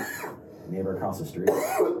nice. Neighbor across the street,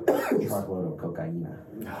 truckload of cocaine.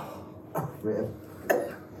 Rip.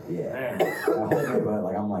 Yeah, that whole neighborhood,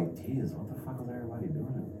 like I'm like, Jesus, what the fuck was everybody doing?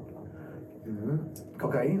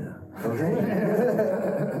 Cocaine.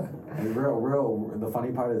 And real. The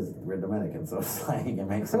funny part is we're Dominican, so it's like it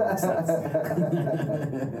makes so much sense.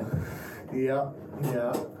 Yeah.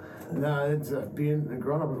 No, it's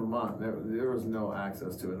growing up in Vermont. There was no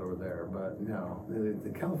access to it over there, but no, the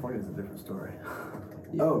California is a different story.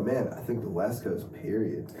 Oh man, I think the West Coast,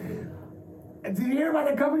 period. And did you hear about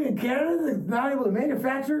the company in Canada that's not able to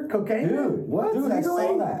manufacture cocaine? Dude, What? Dude, I saw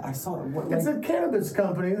Legally? that. I saw it. It's a cannabis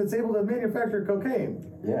company that's able to manufacture cocaine.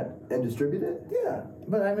 Yeah. And distribute it? Yeah,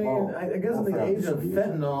 but I mean, Well, I guess in the for age of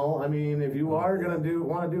distribution. fentanyl, I mean, if you are gonna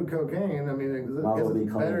want to do cocaine, I mean, I Might as guess well be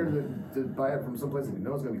it's better clean. to buy it from someplace that you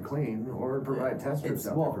know is gonna be clean, or provide test strips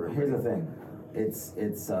out there for Here's the everybody. thing. It's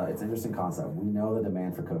an interesting concept. We know the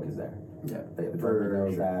demand for coke is there. Yeah, The government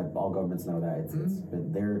knows that. All governments know that. It's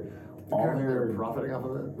been there. All they're their profiting off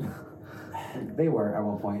of it. they were at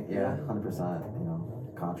one point. Yeah, 100%. You know,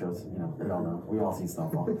 Contras. You know, we all know. We all seen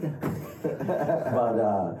Snowfall.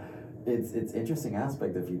 But it's interesting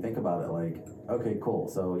aspect if you think about it. Like, okay, cool.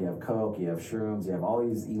 So you have coke, you have shrooms, you have all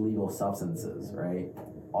these illegal substances, right?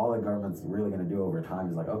 All the government's really going to do over time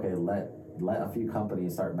is like, okay, let a few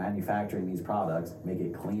companies start manufacturing these products, make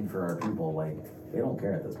it clean for our people. Like, they don't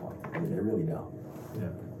care at this point. They really don't. Yeah.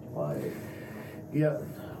 Like, Yeah.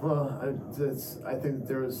 Well, I think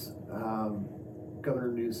there was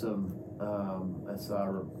Governor Newsom I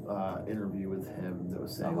saw an interview with him that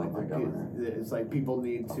was saying like the governor. it's like people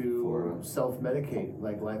need to self-medicate.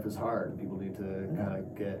 Like life is hard. People need to kind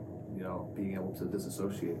of get being able to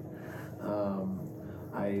disassociate.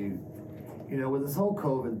 With this whole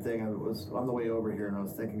COVID thing, I was on the way over here and I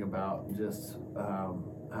was thinking about just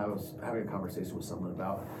I was having a conversation with someone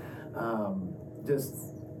about just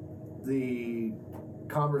the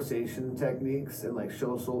conversation techniques and like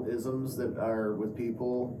social isms that are with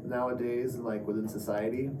people nowadays and like within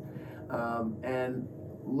society. And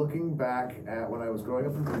looking back at when I was growing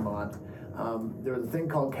up in Vermont, there was a thing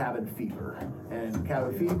called cabin fever. And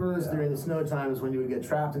cabin fever is during the snow times when you would get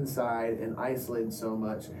trapped inside and isolated so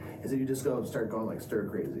much is that you just start going like stir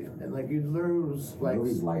crazy. And like you'd lose like...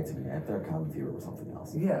 Movies lied to me. I thought cabin fever was something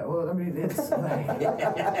else. Yeah, well, I mean, it's like...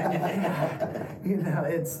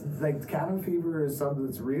 it's like cabin fever is something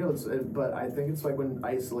that's real. But I think it's like when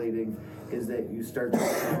isolating is that you start to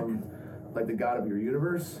become like the god of your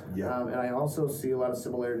universe. Yeah. And I also see a lot of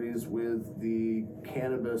similarities with the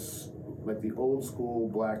cannabis, like the old school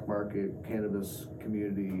black market cannabis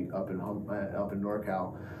community up in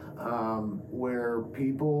NorCal, where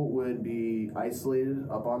people would be isolated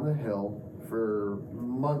up on the hill for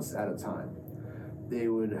months at a time. They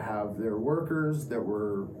would have their workers that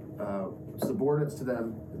were subordinates to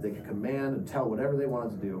them that they could command and tell whatever they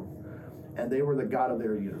wanted to do, and they were the god of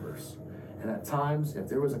their universe. And at times, if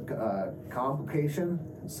there was a complication,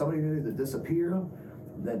 somebody needed to disappear,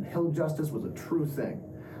 then hill justice was a true thing.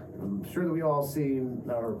 I'm sure that we all seen,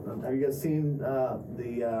 or have you guys seen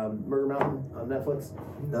the Murder Mountain on Netflix?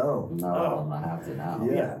 No. No, I have to now.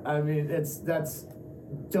 Yeah, I mean,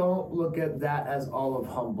 don't look at that as all of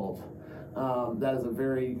Humboldt. That is a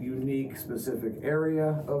very unique, specific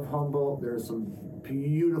area of Humboldt. There's some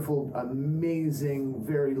beautiful, amazing,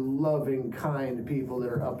 very loving, kind people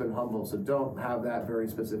that are up in Humboldt. So don't have that very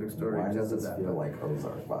specific story. Why does just this of feel like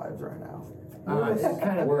Ozark vibes right now? It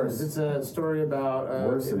kind of Worse. is. It's a story about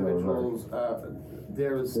Worse than individuals.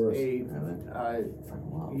 There's Worse. a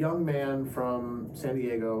young man from San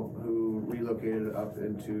Diego who relocated up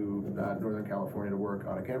into Northern California to work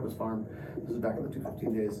on a cannabis farm. This is back in the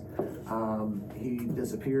 215 days. He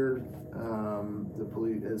disappeared. The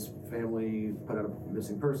police, his family put out a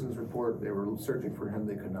missing persons report. They were searching for him.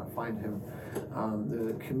 They could not find him.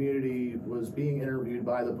 The community was being interviewed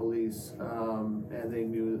by the police, and they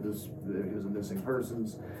knew that he was a missing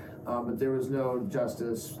persons. But there was no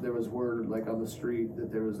justice. There was word, like on the street,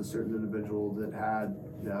 that there was a certain individual that had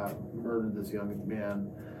murdered this young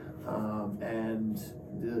man. And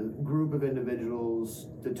the group of individuals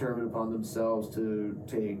determined upon themselves to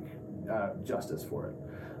take justice for it.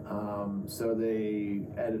 So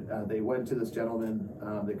they went to this gentleman,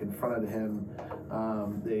 they confronted him,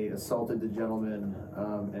 they assaulted the gentleman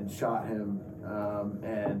and shot him,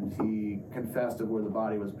 and he confessed of where the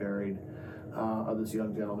body was buried of this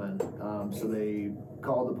young gentleman. So they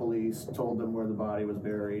called the police, told them where the body was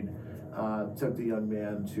buried, took the young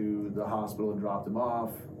man to the hospital and dropped him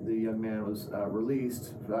off. The young man was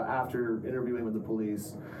released after interviewing with the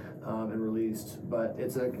police and released. But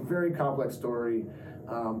it's a very complex story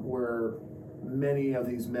where many of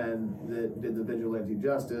these men that did the vigilante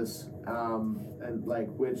justice and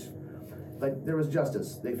there was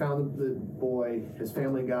justice. They found the boy, his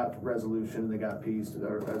family got resolution, they got peace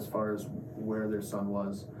as far as where their son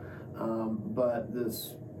was. But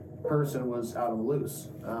this person was out on the loose.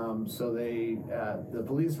 So the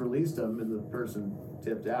police released him and the person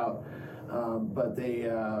tipped out. But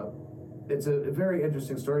it's a very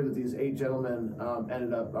interesting story that these 8 gentlemen a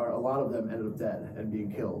lot of them ended up dead and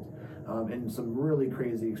being killed in some really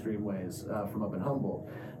crazy extreme ways from up in Humboldt.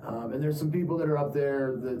 And there's some people that are up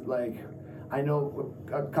there that I know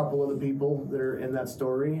a couple of the people that are in that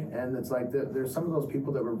story, and it's like there's some of those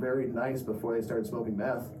people that were very nice before they started smoking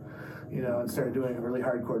meth, and started doing really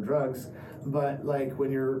hardcore drugs. But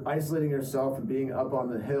when you're isolating yourself and being up on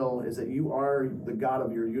the hill, is that you are the god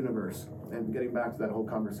of your universe. And getting back to that whole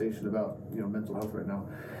conversation about mental health right now,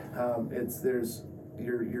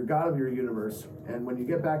 you're god of your universe, and when you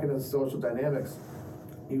get back into social dynamics,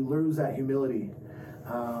 you lose that humility.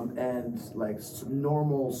 And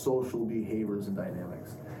normal social behaviors and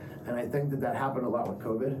dynamics. And I think that happened a lot with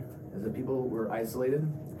COVID, is that people were isolated,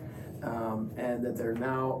 and that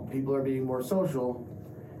people are being more social,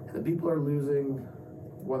 and the people are losing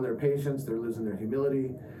their patience, they're losing their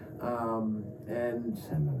humility. I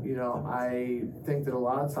think that a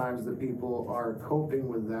lot of times the people are coping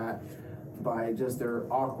with that by just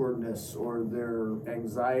their awkwardness or their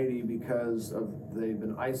anxiety because they've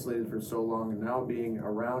been isolated for so long, and now being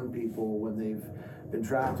around people when they've been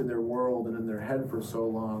trapped in their world and in their head for so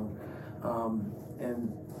long.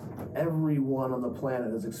 and everyone on the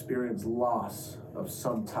planet has experienced loss of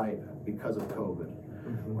some type because of COVID.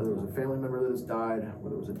 Whether it was a family member that has died,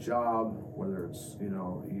 whether it was a job, whether it's, you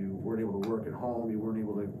know, you weren't able to work at home, you weren't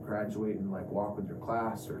able to graduate and like walk with your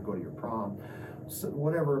class or go to your prom, so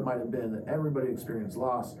whatever it might have been, everybody experienced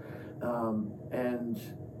loss. And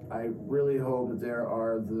I really hope that there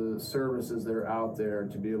are the services that are out there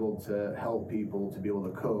to be able to help people to be able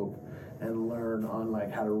to cope and learn on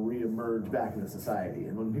like how to reemerge back into society.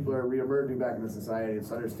 And when people are reemerging back into society,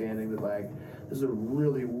 it's understanding that like this is a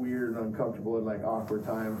really weird and uncomfortable and like awkward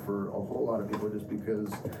time for a whole lot of people, just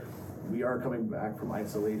because we are coming back from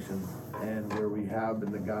isolation and where we have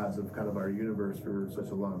been the gods of kind of our universe for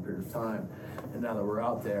such a long period of time. And now that we're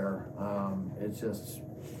out there, it's just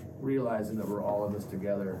realizing that we're all in this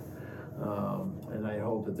together. And I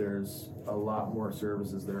hope that there's a lot more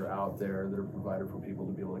services that are out there that are provided for people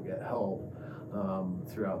to be able to get help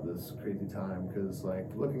throughout this crazy time. Because like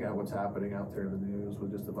looking at what's happening out there in the news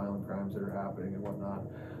with just the violent crimes that are happening and whatnot,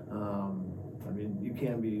 I mean, you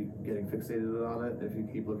can be getting fixated on it if you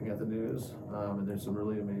keep looking at the news, and there's some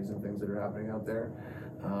really amazing things that are happening out there.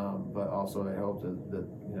 But also I hope that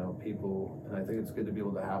you know, people, and I think it's good to be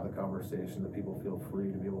able to have the conversation, that people feel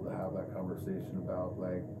free to be able to have that conversation about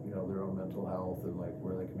like, you know, their own mental health and like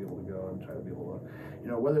where they can be able to go and try to be able to, you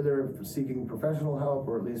know, whether they're seeking professional help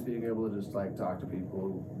or at least being able to just like talk to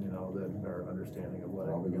people, you know, that are understanding of what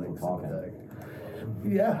it like sympathetic.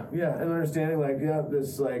 Yeah, and understanding like, yeah,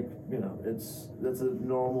 this like, you know, that's a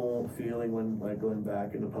normal feeling when like going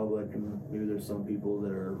back into public, and maybe there's some people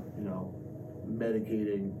that are, you know,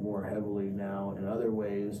 medicating more heavily now in other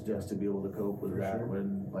ways just to be able to cope with that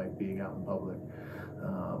when like being out in public,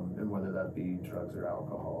 and whether that be drugs or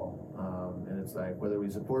alcohol, and it's like whether we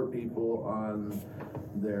support people on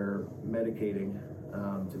their medicating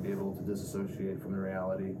to be able to disassociate from the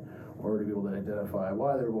reality, or to be able to identify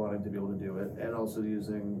why they're wanting to be able to do it, and also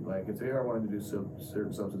using, like, if they are wanting to do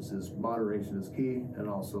certain substances, moderation is key, and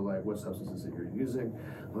also like what substances that you're using.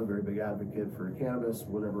 I'm a very big advocate for cannabis,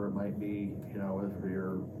 whatever it might be, you know, whether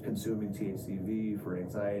you're consuming THCV for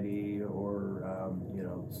anxiety or you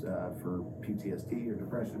know, for PTSD or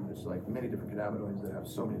depression. There's like many different cannabinoids that have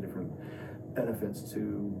so many different benefits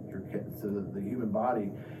to the human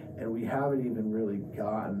body. And we haven't even really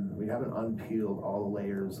we haven't unpeeled all the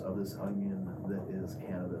layers of this onion that is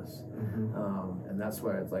cannabis. And that's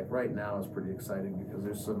why it's like right now it's pretty exciting, because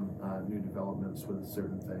there's some new developments with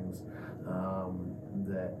certain things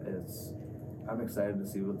I'm excited to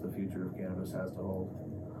see what the future of cannabis has to hold.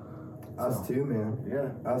 Us too, man.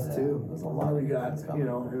 Yeah. Us too. There's a lot we got, you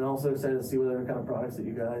know, and also excited to see what other kind of products that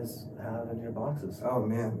you guys have in your boxes. Oh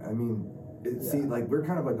man, I mean, see, like we're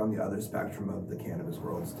kind of like on the other spectrum of the cannabis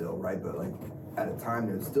world still, right? But like at a time,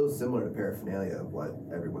 there's still similar to paraphernalia of what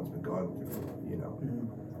everyone's been going through, you know.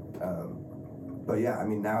 But yeah, I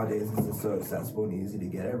mean, nowadays it's just so accessible and easy to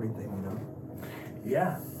get everything, you know.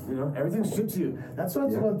 Yeah, you know, everything's shipped to you. That's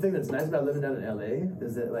one thing that's nice about living down in LA,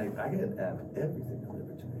 is that like I can have everything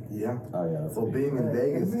delivered to me. Yeah. Oh yeah. Well, being in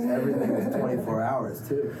Vegas, everything is 24 hours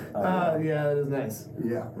too. Yeah, that is nice.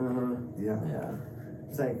 Yeah. Yeah.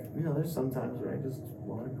 It's like, you know, there's some times where I just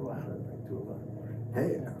want to go out at like 2 o'clock.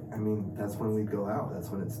 Hey, I mean, that's when we go out. That's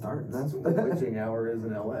when it starts. That's what the witching hour is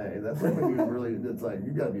in LA. That's when you really, it's like,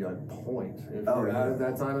 you gotta be on point. If you're out at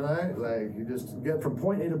that time of night, like, you just get from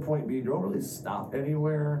point A to point B. You don't really stop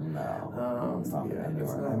anywhere. No. Stop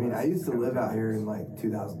anywhere. I mean, I used to live out here in like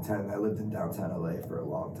 2010. I lived in downtown LA for a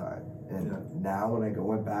long time. And now when I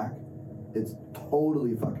went back, it's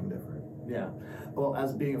totally fucking different. Yeah. Well,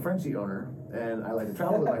 as being a Frenchie owner, and I like to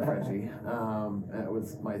travel with my Frenchie,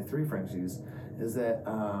 with my 3 Frenchies, is that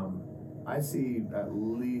I see at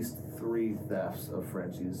least 3 thefts of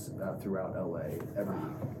Frenchies throughout LA every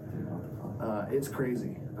week. It's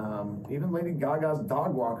crazy. Even Lady Gaga's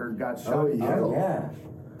dog walker got shot and killed.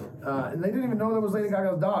 And they didn't even know that was Lady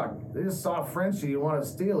Gaga's dog. They just saw Frenchie and wanted to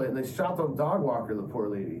steal it, and they shot the dog walker, the poor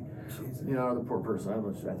lady. Jesus. You know, the poor person. I'm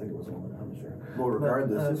not sure. I think it was a woman. I'm not sure. Well,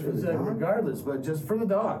 regardless, just for the dog. Regardless, but just for the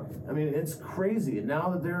dog. I mean, it's crazy. And now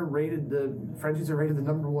that they're rated, the Frenchies are rated the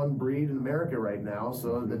 #1 breed in America right now,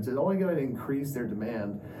 so it's only going to increase their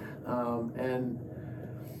demand. And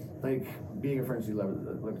like being a Frenchie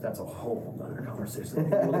lover, like that's a whole other conversation.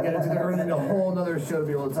 We'll get into a whole other show to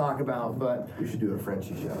be able to talk about. But we should do a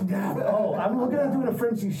Frenchie show. Oh, I'm looking at doing a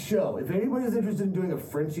Frenchie show. If anybody's interested in doing a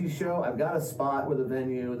Frenchie show, I've got a spot with a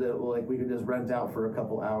venue that we could just rent out for a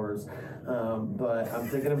couple hours. But I'm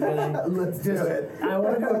thinking of getting. Let's do it. I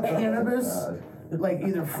want to do a cannabis. Like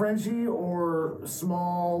either Frenchie or for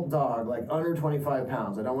small dog, like under 25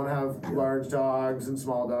 pounds. I don't want to have large dogs and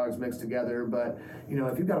small dogs mixed together, but you know,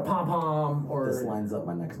 if you've got a pom-pom or... This lines up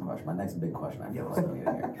my next question, my next big question I feel like we need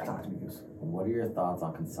to hear. Talk to me, Goose. What are your thoughts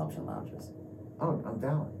on consumption lounges? Oh, I'm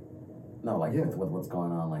down. No, like with what's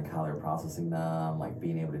going on, like how they're processing them, like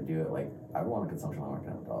being able to do it. Like I want a consumption lounge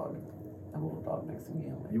to have a dog. I have a little dog next to me.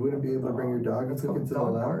 And, like, You wouldn't be able to bring your dog into the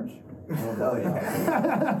lounge? Oh yeah.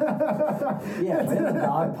 Yeah, but in the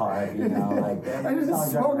dog park, you know, like I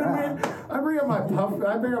just smoking weed. I bring up my puff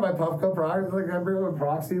cup. Like I bring up a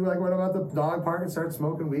proxy. Like when I'm at the dog park and start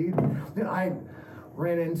smoking weed. Then I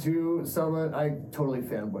ran into someone. I totally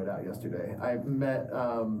fanboyed out yesterday. I met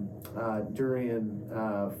Durian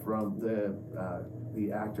from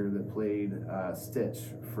the actor that played Stitch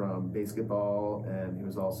from Basketball, and he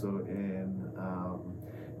was also in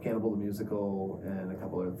Cannibal the Musical and a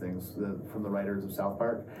couple other things from the writers of South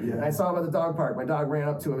Park. Yeah. And I saw him at the dog park. My dog ran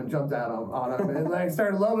up to him and jumped on him and like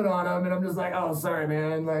started loving on him, and I'm just like, oh, sorry,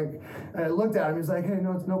 man. Like, and I looked at him. He's like, hey,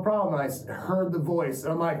 no, it's no problem. And I heard the voice,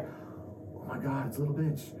 and I'm like, oh my God, it's Little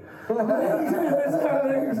Bitch. You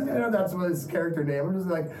know, that's what his character name. I'm just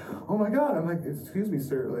like, oh my God. I'm like, excuse me,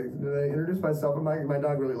 sir. Like, did I introduce myself? I'm like, my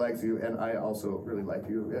dog really likes you, and I also really like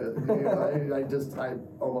you. I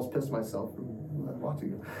almost pissed myself watching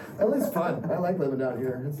you. At least fun. I like living down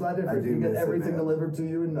here. It's a lot different. You get everything delivered to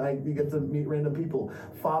you, and you get to meet random people.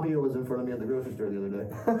 Fabio was in front of me at the grocery store the other day.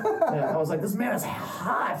 Yeah, I was like, this man is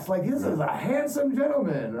hot. Like, this is a handsome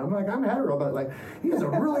gentleman. I'm like, I'm hetero, but like, he's a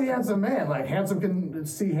really handsome man. Like, handsome can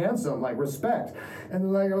see handsome, like respect.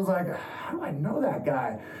 And like, I was like, how do I know that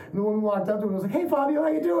guy? And the woman walked up to him and was like, hey, Fabio, how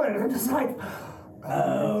you doing? And I'm just like,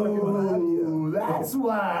 oh, that's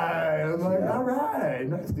why. I'm like, all right,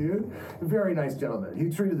 nice dude. Very nice gentleman. He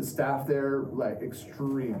treated the staff there like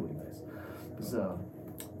extremely nice. So,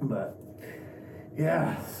 but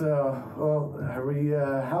yeah. So, well, are we?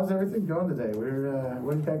 How's everything going today?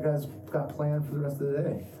 What do you guys got planned for the rest of the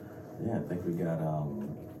day? Yeah, I think we got.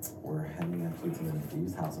 We're heading actually to the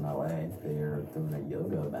Infused House in LA. They're doing a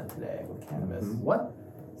yoga event today with cannabis. Mm-hmm. What?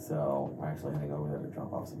 So we're actually heading over there to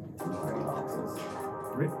drop off some tea party boxes.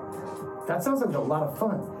 That sounds like a lot of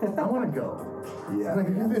fun. I want to go. Yeah. Like,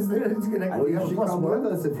 well, you should come with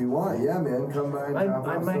us if you want. Yeah, man, come by.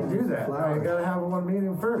 I might do that. Flowers. I gotta have one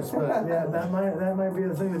meeting first, but yeah, that might be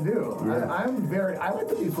the thing to do. Yeah. I like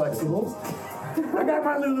to be flexible. I got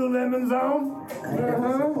my Lululemons on.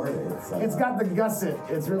 It's got the gusset.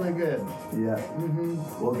 It's really good. Yeah.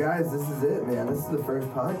 Mm-hmm. Well, guys, this is it, man. This is the first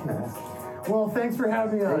podcast. Well, thanks for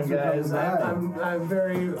having me on, guys. I'm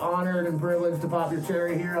very honored and privileged to pop your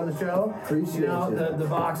cherry here on the show. Appreciate it. The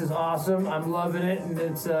box is awesome. I'm loving it, and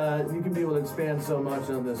it's you can be able to expand so much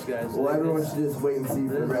on this, guys. Well, everyone should just wait and see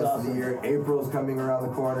for the rest of the year. April's coming around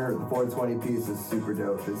the corner. The 420 piece is super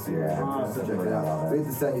dope this year. Yeah, awesome. Check it out. We have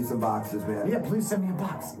to send you some boxes, man. Yeah, please send me a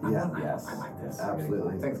box. Yeah. Yes. I like this.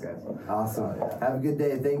 Absolutely. Thanks, guys. Awesome. Have a good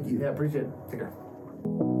day. Thank you. Yeah, appreciate it. Take care.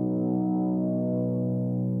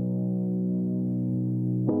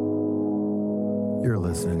 You're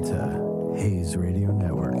listening to Hayes Radio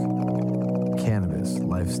Network, Cannabis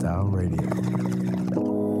Lifestyle Radio.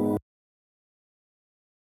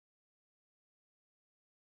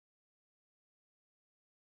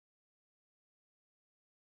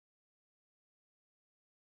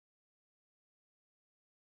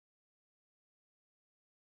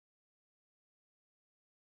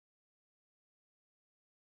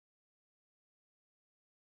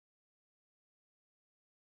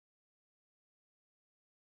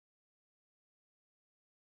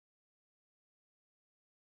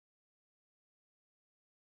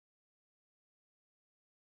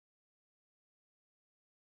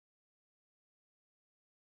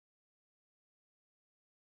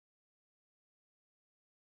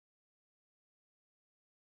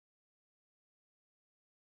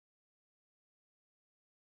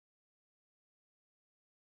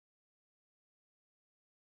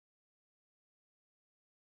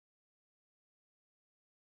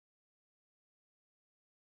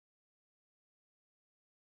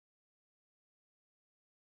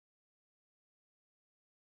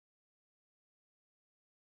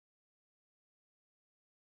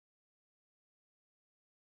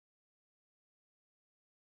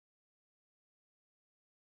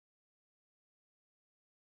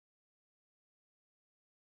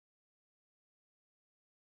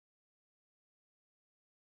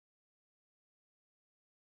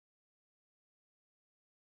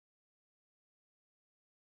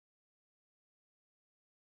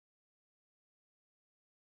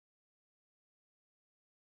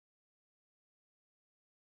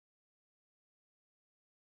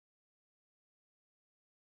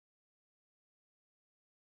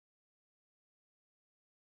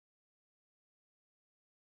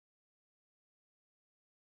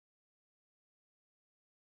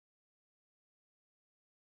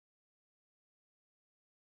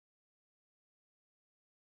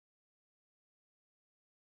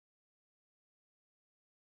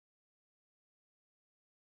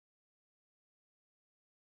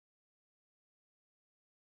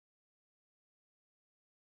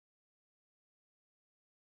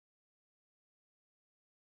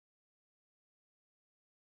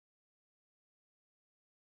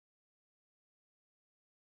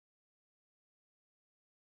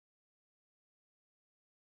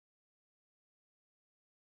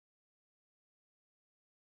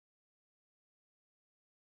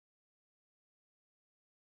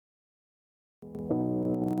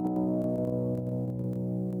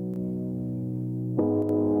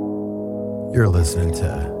 You're listening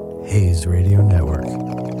to Hayes Radio Network,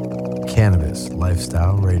 Cannabis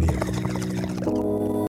Lifestyle Radio.